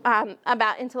you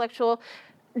about intellectual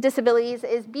disabilities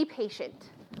is be patient.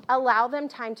 Allow them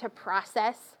time to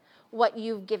process what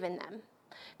you've given them.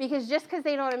 Because just because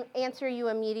they don't answer you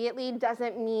immediately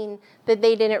doesn't mean that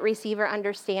they didn't receive or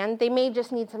understand. They may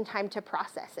just need some time to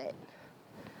process it.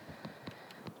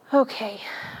 Okay.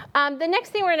 The next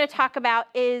thing we're going to talk about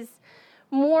is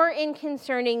more in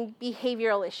concerning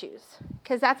behavioral issues.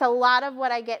 Because that's a lot of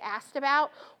what I get asked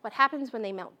about. What happens when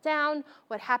they melt down?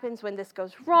 What happens when this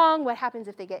goes wrong? What happens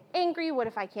if they get angry? What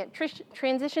if I can't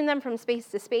transition them from space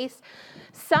to space?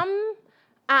 Some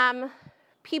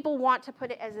people want to put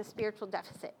it as a spiritual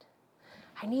deficit.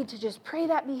 I need to just pray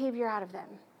that behavior out of them.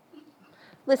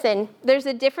 Listen, there's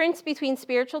a difference between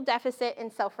spiritual deficit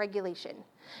and self-regulation.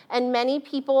 And many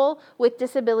people with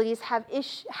disabilities have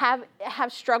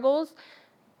struggles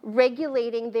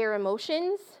regulating their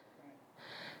emotions.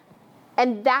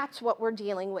 And that's what we're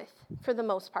dealing with for the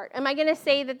most part. Am I going to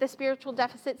say that the spiritual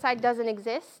deficit side doesn't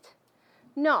exist?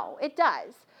 No, it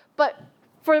does. But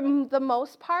for the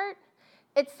most part,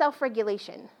 it's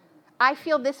self-regulation. I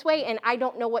feel this way and I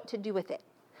don't know what to do with it.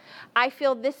 I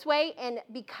feel this way, and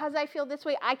because I feel this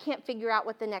way, I can't figure out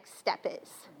what the next step is.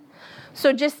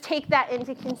 So just take that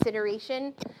into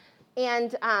consideration.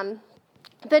 And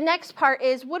the next part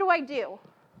is, what do I do?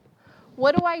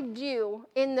 What do I do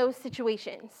in those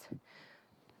situations?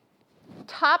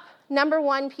 Top number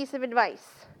one piece of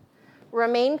advice: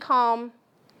 remain calm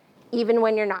even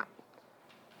when you're not.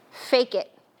 Fake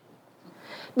it.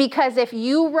 Because if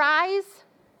you rise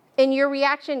in your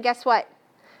reaction, guess what?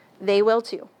 They will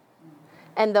too.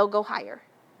 And they'll go higher.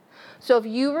 So if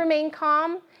you remain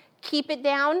calm, keep it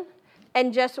down,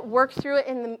 and just work through it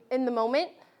in the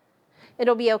moment,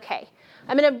 it'll be okay.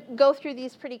 I'm going to go through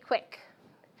these pretty quick.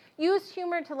 Use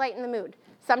humor to lighten the mood.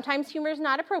 Sometimes humor is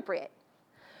not appropriate.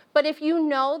 But if you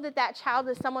know that that child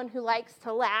is someone who likes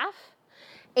to laugh,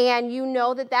 and you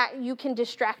know that you can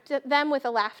distract them with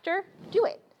a laughter, do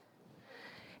it.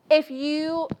 If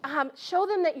you show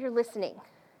them that you're listening,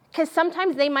 because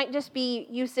sometimes they might just be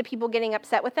used to people getting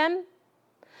upset with them.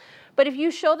 But if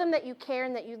you show them that you care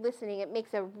and that you're listening, it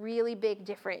makes a really big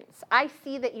difference. I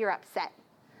see that you're upset.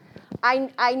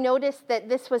 I noticed that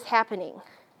this was happening.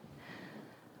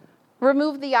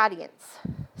 Remove the audience.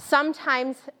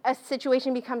 Sometimes a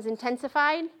situation becomes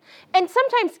intensified, and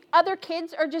sometimes other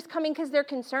kids are just coming because they're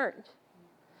concerned.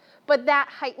 But that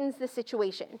heightens the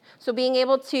situation. So being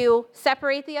able to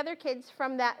separate the other kids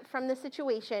from the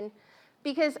situation,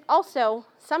 because also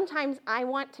sometimes I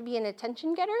want to be an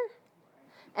attention getter,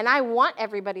 and I want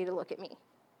everybody to look at me.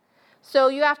 So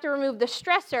you have to remove the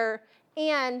stressor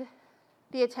and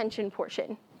the attention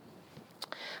portion.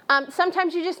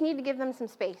 Sometimes you just need to give them some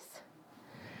space.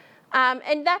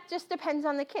 And that just depends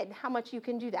on the kid, how much you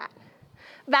can do that.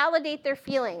 Validate their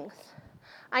feelings.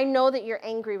 I know that you're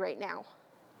angry right now.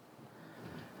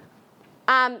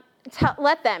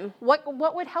 Let them.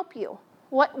 What would help you?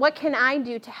 What can I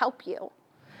do to help you?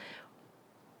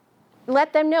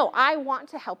 Let them know, I want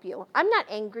to help you. I'm not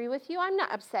angry with you. I'm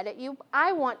not upset at you.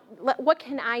 What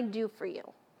can I do for you?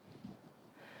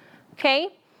 Okay?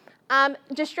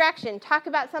 Distraction. Talk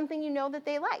about something you know that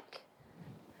they like.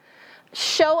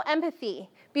 Show empathy.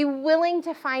 Be willing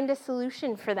to find a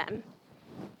solution for them.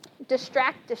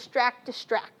 Distract, distract,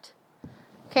 distract.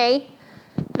 Okay?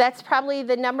 That's probably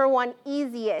the number one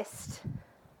easiest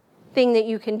thing that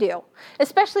you can do,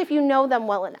 especially if you know them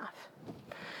well enough.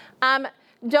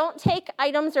 Don't take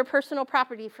items or personal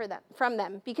property from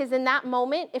them, because in that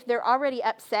moment, if they're already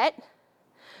upset,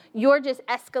 you're just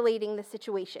escalating the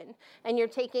situation, and you're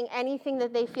taking anything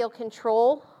that they feel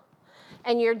control,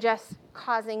 and you're just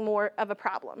causing more of a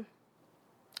problem.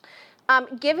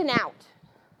 Give an out.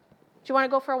 Do you want to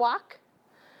go for a walk?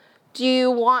 Do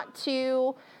you want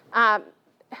to,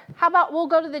 how about we'll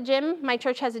go to the gym? My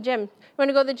church has a gym. You want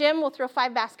to go to the gym? We'll throw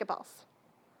 5 basketballs.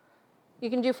 You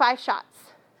can do 5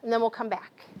 shots, and then we'll come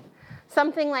back.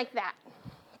 Something like that.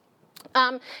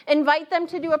 Invite them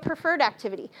to do a preferred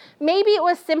activity. Maybe it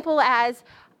was simple as,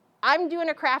 I'm doing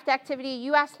a craft activity,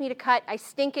 you asked me to cut, I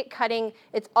stink at cutting,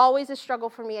 it's always a struggle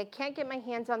for me, I can't get my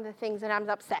hands on the things and I'm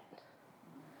upset.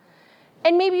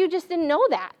 And maybe you just didn't know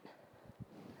that.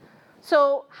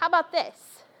 So how about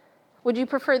this? Would you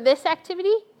prefer this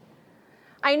activity?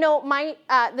 I know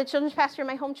the children's pastor in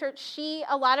my home church,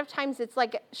 a lot of times it's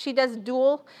like she does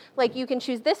dual, like you can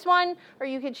choose this one or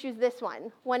you can choose this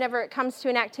one whenever it comes to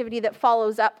an activity that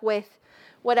follows up with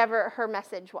whatever her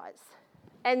message was.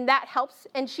 And that helps,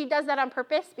 and she does that on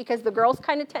purpose because the girls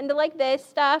kind of tend to like this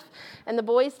stuff and the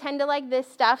boys tend to like this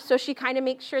stuff, so she kind of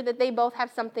makes sure that they both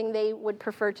have something they would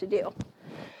prefer to do.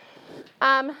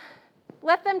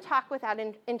 Let them talk without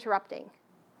interrupting.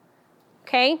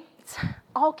 Okay?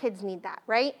 All kids need that,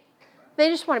 right? They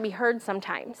just want to be heard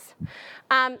sometimes.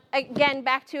 Again,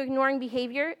 back to ignoring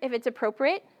behavior if it's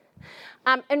appropriate.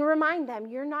 And remind them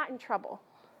you're not in trouble.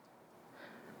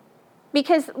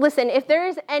 Because, listen, if there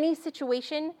is any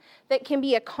situation that can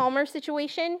be a calmer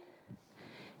situation,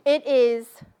 it is,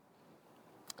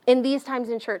 in these times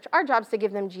in church, our job is to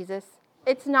give them Jesus.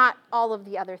 It's not all of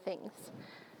the other things.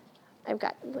 I've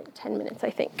got like 10 minutes, I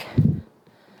think.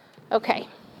 Okay.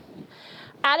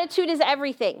 Attitude is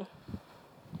everything.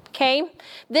 Okay?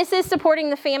 This is supporting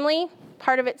the family.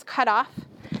 Part of it's cut off.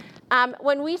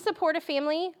 When we support a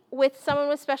family with someone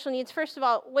with special needs, first of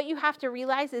all, what you have to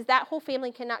realize is that whole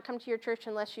family cannot come to your church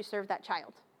unless you serve that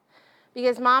child.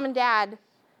 Because mom and dad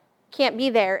can't be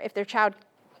there if their child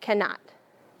cannot.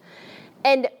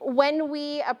 And when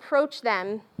we approach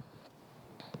them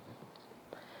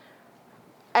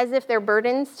as if they're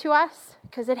burdens to us,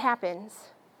 because it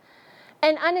happens,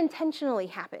 and unintentionally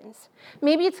happens.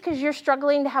 Maybe it's because you're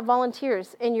struggling to have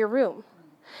volunteers in your room.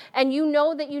 And you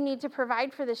know that you need to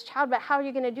provide for this child, but how are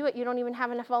you going to do it? You don't even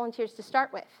have enough volunteers to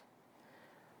start with,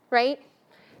 right?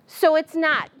 So it's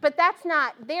not, but that's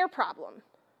not their problem,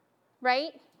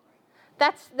 right?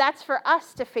 That's for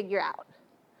us to figure out.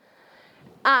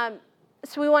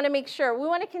 So we want to make sure, we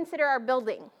want to consider our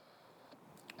building.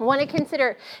 We want to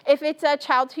consider if it's a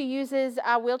child who uses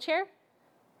a wheelchair,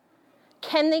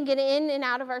 can they get in and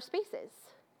out of our spaces?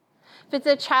 If it's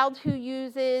a child who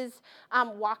uses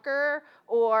walker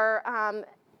or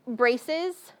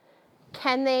braces,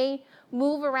 can they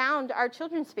move around our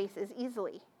children's spaces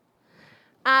easily?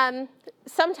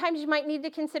 Sometimes you might need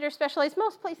to consider specialized.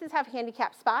 Most places have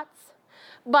handicap spots,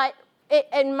 but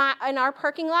in our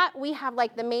parking lot, we have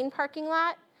like the main parking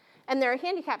lot, and there are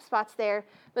handicap spots there,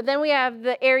 but then we have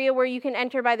the area where you can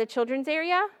enter by the children's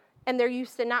area, and there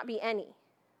used to not be any.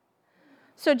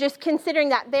 So just considering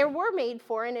that there were made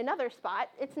for in another spot,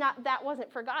 it's not, that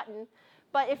wasn't forgotten.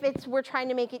 But if we're trying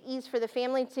to make it easy for the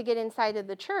family to get inside of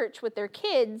the church with their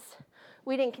kids,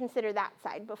 we didn't consider that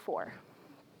side before.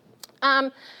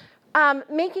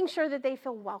 Making sure that they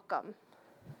feel welcome,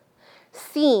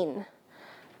 seen.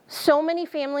 So many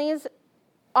families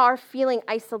are feeling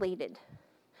isolated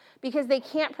because they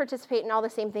can't participate in all the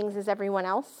same things as everyone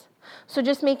else. So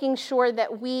just making sure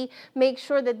that we make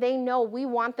sure that they know we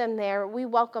want them there, we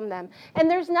welcome them. And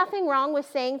there's nothing wrong with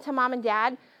saying to mom and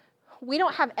dad, we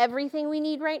don't have everything we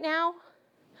need right now,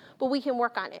 but we can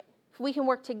work on it. We can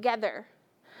work together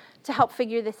to help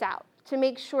figure this out, to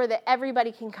make sure that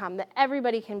everybody can come, that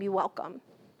everybody can be welcome.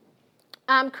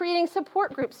 Creating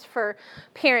support groups for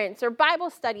parents or Bible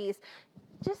studies,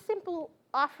 just simple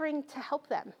offering to help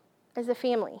them as a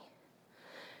family.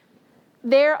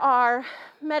 There are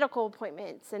medical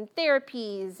appointments and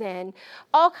therapies and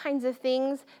all kinds of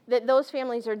things that those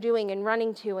families are doing and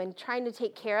running to and trying to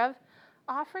take care of.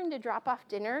 Offering to drop off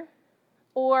dinner,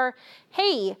 or,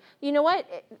 hey, you know what?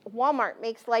 Walmart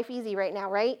makes life easy right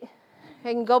now, right?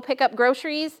 I can go pick up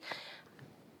groceries,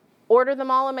 order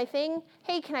them all on my thing.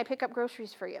 Hey, can I pick up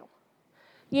groceries for you?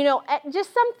 You know,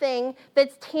 just something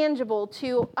that's tangible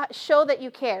to show that you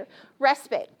care.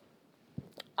 Respite.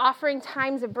 Offering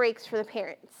times of breaks for the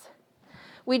parents.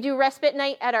 We do respite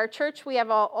night at our church. We have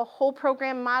a whole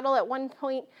program model. At one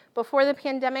point before the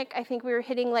pandemic, I think we were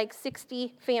hitting like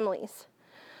 60 families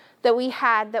that we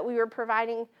were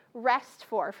providing rest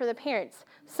for the parents.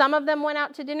 Some of them went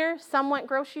out to dinner, some went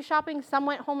grocery shopping, some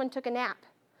went home and took a nap.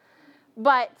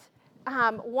 But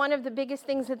one of the biggest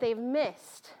things that they've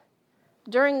missed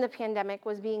during the pandemic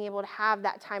was being able to have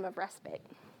that time of respite.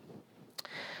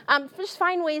 Just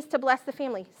find ways to bless the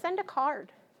family. Send a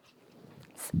card.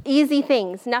 It's easy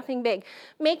things, nothing big.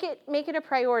 Make it a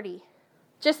priority.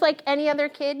 Just like any other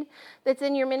kid that's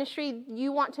in your ministry,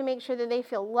 you want to make sure that they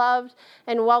feel loved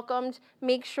and welcomed.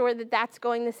 Make sure that that's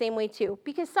going the same way too.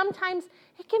 Because sometimes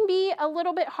it can be a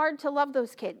little bit hard to love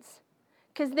those kids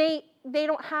because they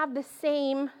don't have the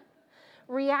same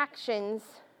reactions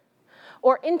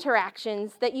or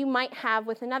interactions that you might have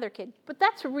with another kid. But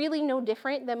that's really no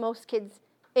different than most kids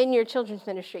in your children's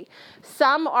ministry.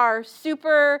 Some are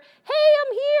super, hey,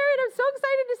 I'm here and I'm so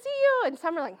excited to see you. And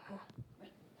some are like,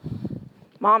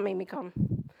 Mom made me come.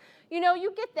 You know,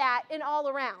 you get that in all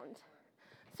around.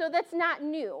 So that's not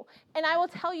new. And I will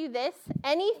tell you this,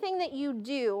 anything that you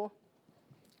do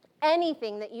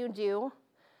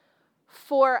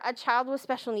for a child with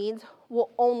special needs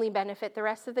will only benefit the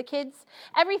rest of the kids.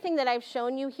 Everything that I've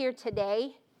shown you here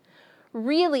today,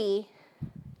 really,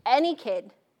 any kid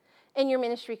in your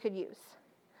ministry could use.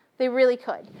 They really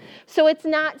could. So it's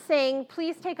not saying,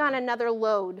 please take on another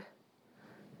load.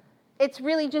 It's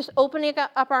really just opening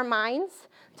up our minds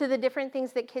to the different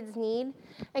things that kids need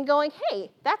and going, hey,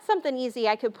 that's something easy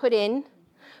I could put in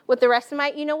with the rest of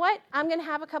my, you know what? I'm going to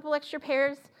have a couple extra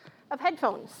pairs of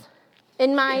headphones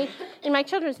in my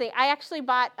children's thing. I actually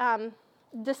bought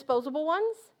disposable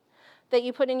ones that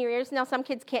you put in your ears. Now, some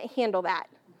kids can't handle that.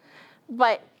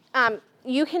 But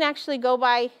you can actually go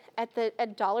by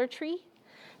at Dollar Tree.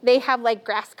 They have like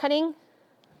grass cutting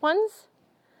ones.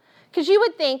 Because you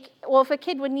would think, well, if a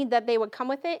kid would need that, they would come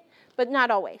with it, but not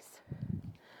always.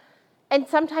 And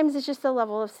sometimes it's just a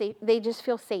level of safe. They just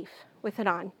feel safe with it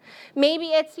on.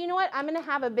 Maybe it's, you know what, I'm going to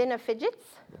have a bin of fidgets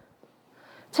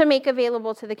to make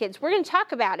available to the kids. We're going to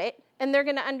talk about it, and they're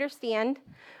going to understand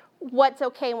what's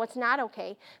okay and what's not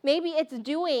okay. Maybe it's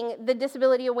doing the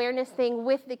disability awareness thing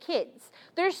with the kids.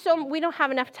 We don't have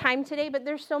enough time today, but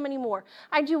there's so many more.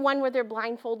 I do one where they're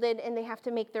blindfolded and they have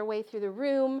to make their way through the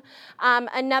room.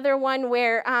 Another one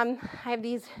where I have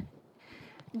these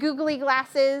googly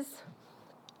glasses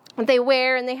they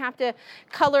wear, and they have to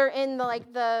color in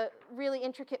the really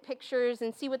intricate pictures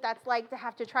and see what that's like to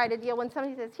have to try to deal when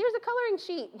somebody says, here's a coloring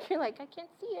sheet. You're like, I can't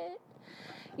see it.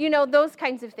 Those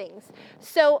kinds of things.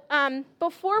 So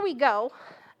before we go,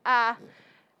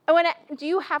 do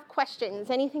you have questions?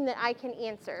 Anything that I can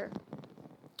answer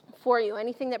for you?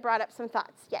 Anything that brought up some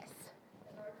thoughts? Yes.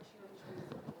 In our church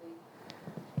recently,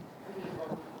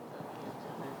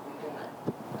 we got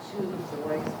 2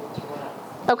 boys with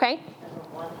Tourette's. Okay. And the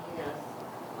one has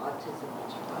autism with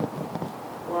Tourette's.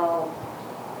 Well,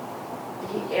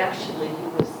 he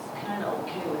was kind of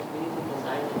okay with me because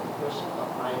I didn't push him,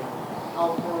 but my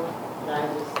helper and I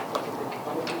was like a big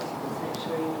elders in the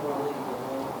sanctuary were leaving the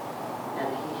room, and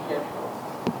he hit her.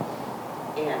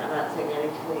 And I'm not saying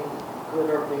anything good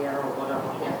or bad or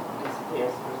whatever happened, his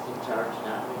pastor's in charge,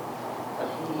 not me. But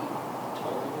he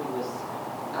told me he was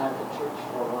out of the church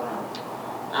for a while.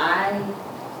 I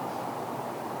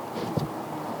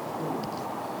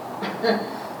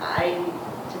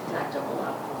TikToked up a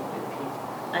lot for him.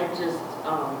 I just,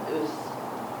 it was,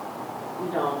 he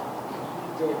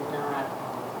did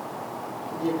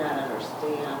not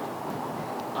understand.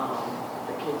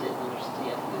 The kid didn't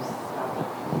understand. He was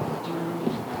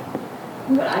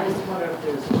but I just wonder if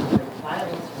there's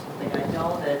violence or something. I know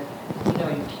that, you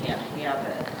can't have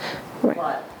it. Right.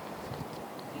 But,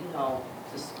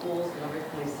 the schools and every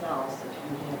place else, if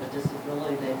you have a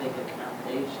disability, they make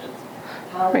accommodations.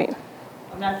 Right.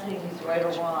 I'm not saying he's right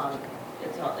or wrong.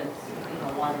 It's water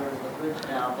in the bridge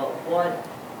now. But what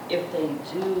if they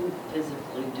do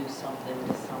physically do something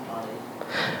to somebody?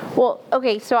 Well,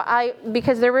 okay, so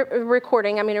because they're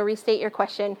recording, I'm going to restate your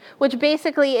question, which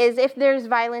basically is, if there's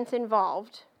violence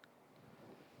involved,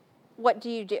 what do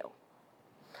you do?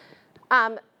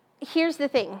 Here's the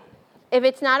thing. If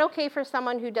it's not okay for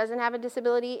someone who doesn't have a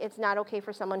disability, it's not okay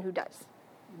for someone who does.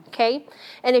 Okay?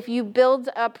 And if you build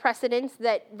a precedence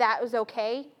that was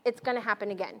okay, it's going to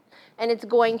happen again. And it's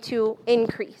going to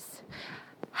increase.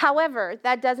 However,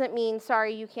 that doesn't mean,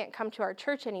 sorry, you can't come to our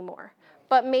church anymore.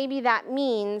 But maybe that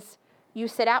means you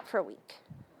sit out for a week.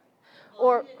 Well,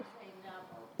 Or, he didn't say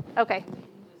no. okay. He was,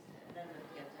 then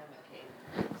the pandemic came,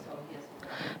 so he has.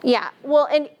 Yeah, well,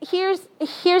 and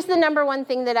here's the number one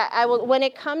thing that I will, when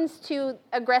it comes to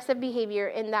aggressive behavior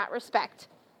in that respect,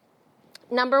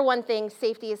 number one thing,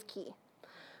 safety is key.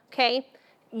 Okay?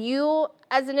 You,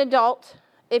 as an adult,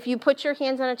 if you put your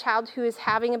hands on a child who is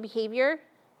having a behavior,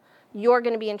 you're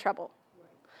going to be in trouble.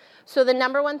 So the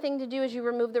number one thing to do is you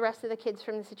remove the rest of the kids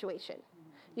from the situation.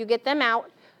 You get them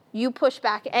out, you push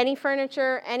back any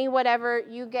furniture, any whatever,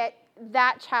 you get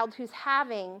that child who's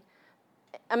having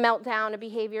a meltdown, a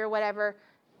behavior, whatever,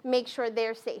 make sure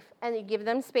they're safe. And you give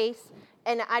them space.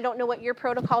 And I don't know what your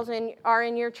protocols are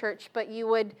in your church, but you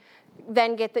would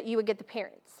then get the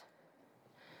parents.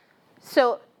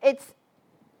 So it's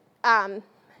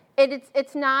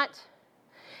not,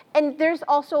 and there's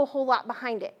also a whole lot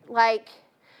behind it. Like,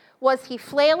 was he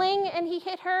flailing and he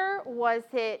hit her? Was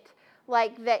it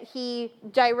like that he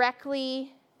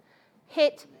directly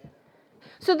hit?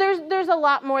 So there's a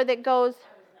lot more that goes.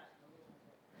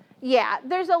 Yeah,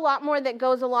 there's a lot more that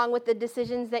goes along with the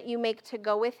decisions that you make to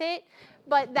go with it.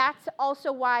 But that's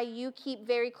also why you keep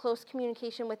very close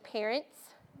communication with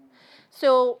parents.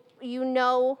 So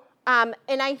and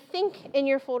I think in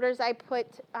your folders I put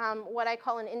what I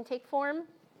call an intake form.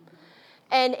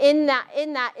 And in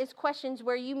that is questions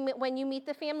where when you meet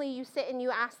the family, you sit and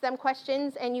you ask them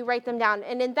questions and you write them down.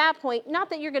 And at that point, not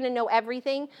that you're going to know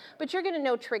everything, but you're going to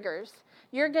know triggers.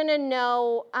 You're going to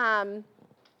know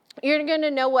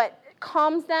what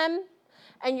calms them,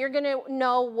 and you're going to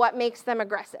know what makes them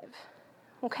aggressive.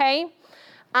 Okay?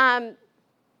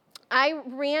 I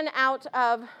ran out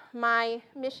of my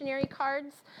missionary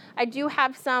cards. I do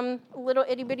have some little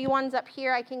itty-bitty ones up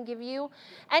here I can give you.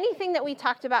 Anything that we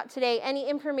talked about today, any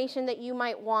information that you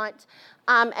might want,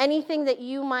 anything that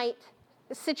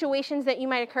situations that you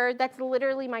might occur, that's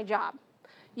literally my job.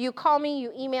 You call me,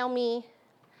 you email me,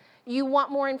 you want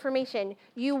more information,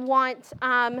 you want,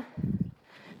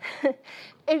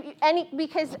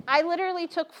 because I literally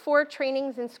took 4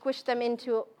 trainings and squished them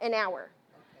into an hour.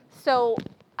 So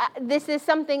this is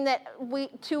something that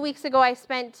 2 weeks ago I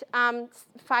spent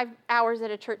 5 hours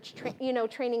at a church,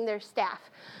 training their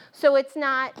staff. So it's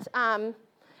not, and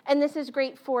this is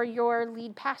great for your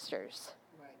lead pastors,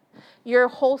 right, your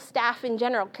whole staff in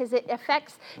general, because it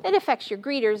affects your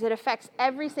greeters, it affects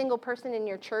every single person in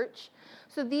your church.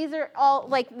 So these are all,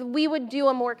 like, we would do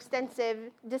a more extensive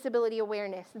disability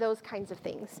awareness, those kinds of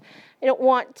things. I don't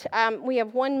want, we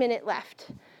have 1 minute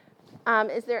left.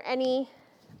 Is there any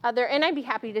other, and I'd be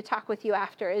happy to talk with you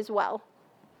after as well.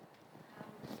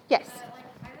 Yes?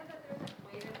 I know that there's a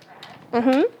way to Mm-hmm.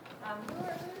 Who is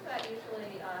that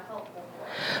usually helpful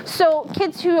for? So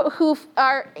kids who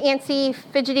are antsy,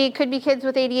 fidgety, could be kids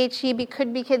with ADHD,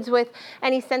 could be kids with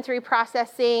any sensory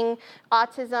processing,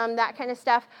 autism, that kind of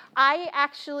stuff. I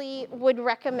actually would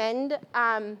recommend,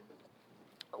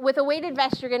 with a weighted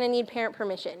vest, you're going to need parent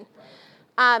permission.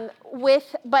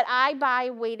 But I buy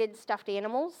weighted stuffed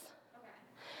animals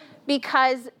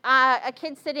because a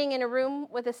kid sitting in a room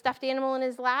with a stuffed animal in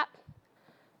his lap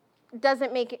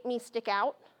doesn't make me stick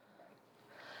out.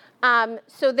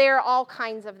 So there are all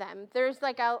kinds of them. There's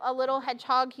like a little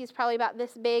hedgehog. He's probably about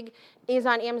this big. He's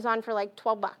on Amazon for like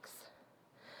 $12.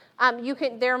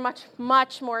 There are much,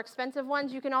 much more expensive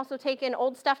ones. You can also take an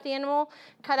old stuffed animal,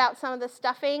 cut out some of the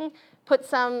stuffing, put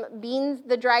some beans,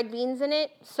 the dried beans in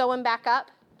it, sew them back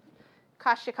up.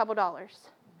 Cost you a couple dollars.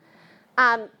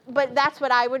 But that's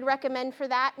what I would recommend for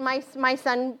that. My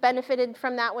son benefited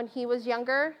from that when he was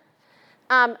younger.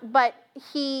 But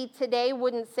he today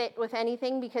wouldn't sit with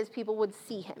anything because people would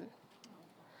see him.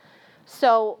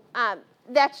 So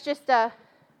that's just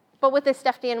but with a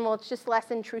stuffed animal, it's just less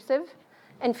intrusive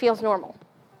and feels normal.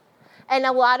 And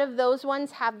a lot of those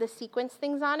ones have the sequence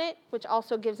things on it, which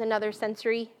also gives another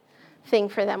sensory thing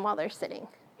for them while they're sitting.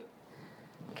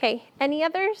 Okay, any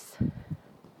others?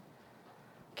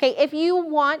 Okay, if you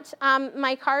want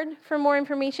my card for more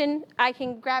information, I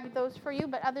can grab those for you.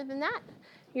 But other than that,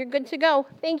 you're good to go.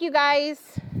 Thank you,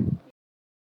 guys.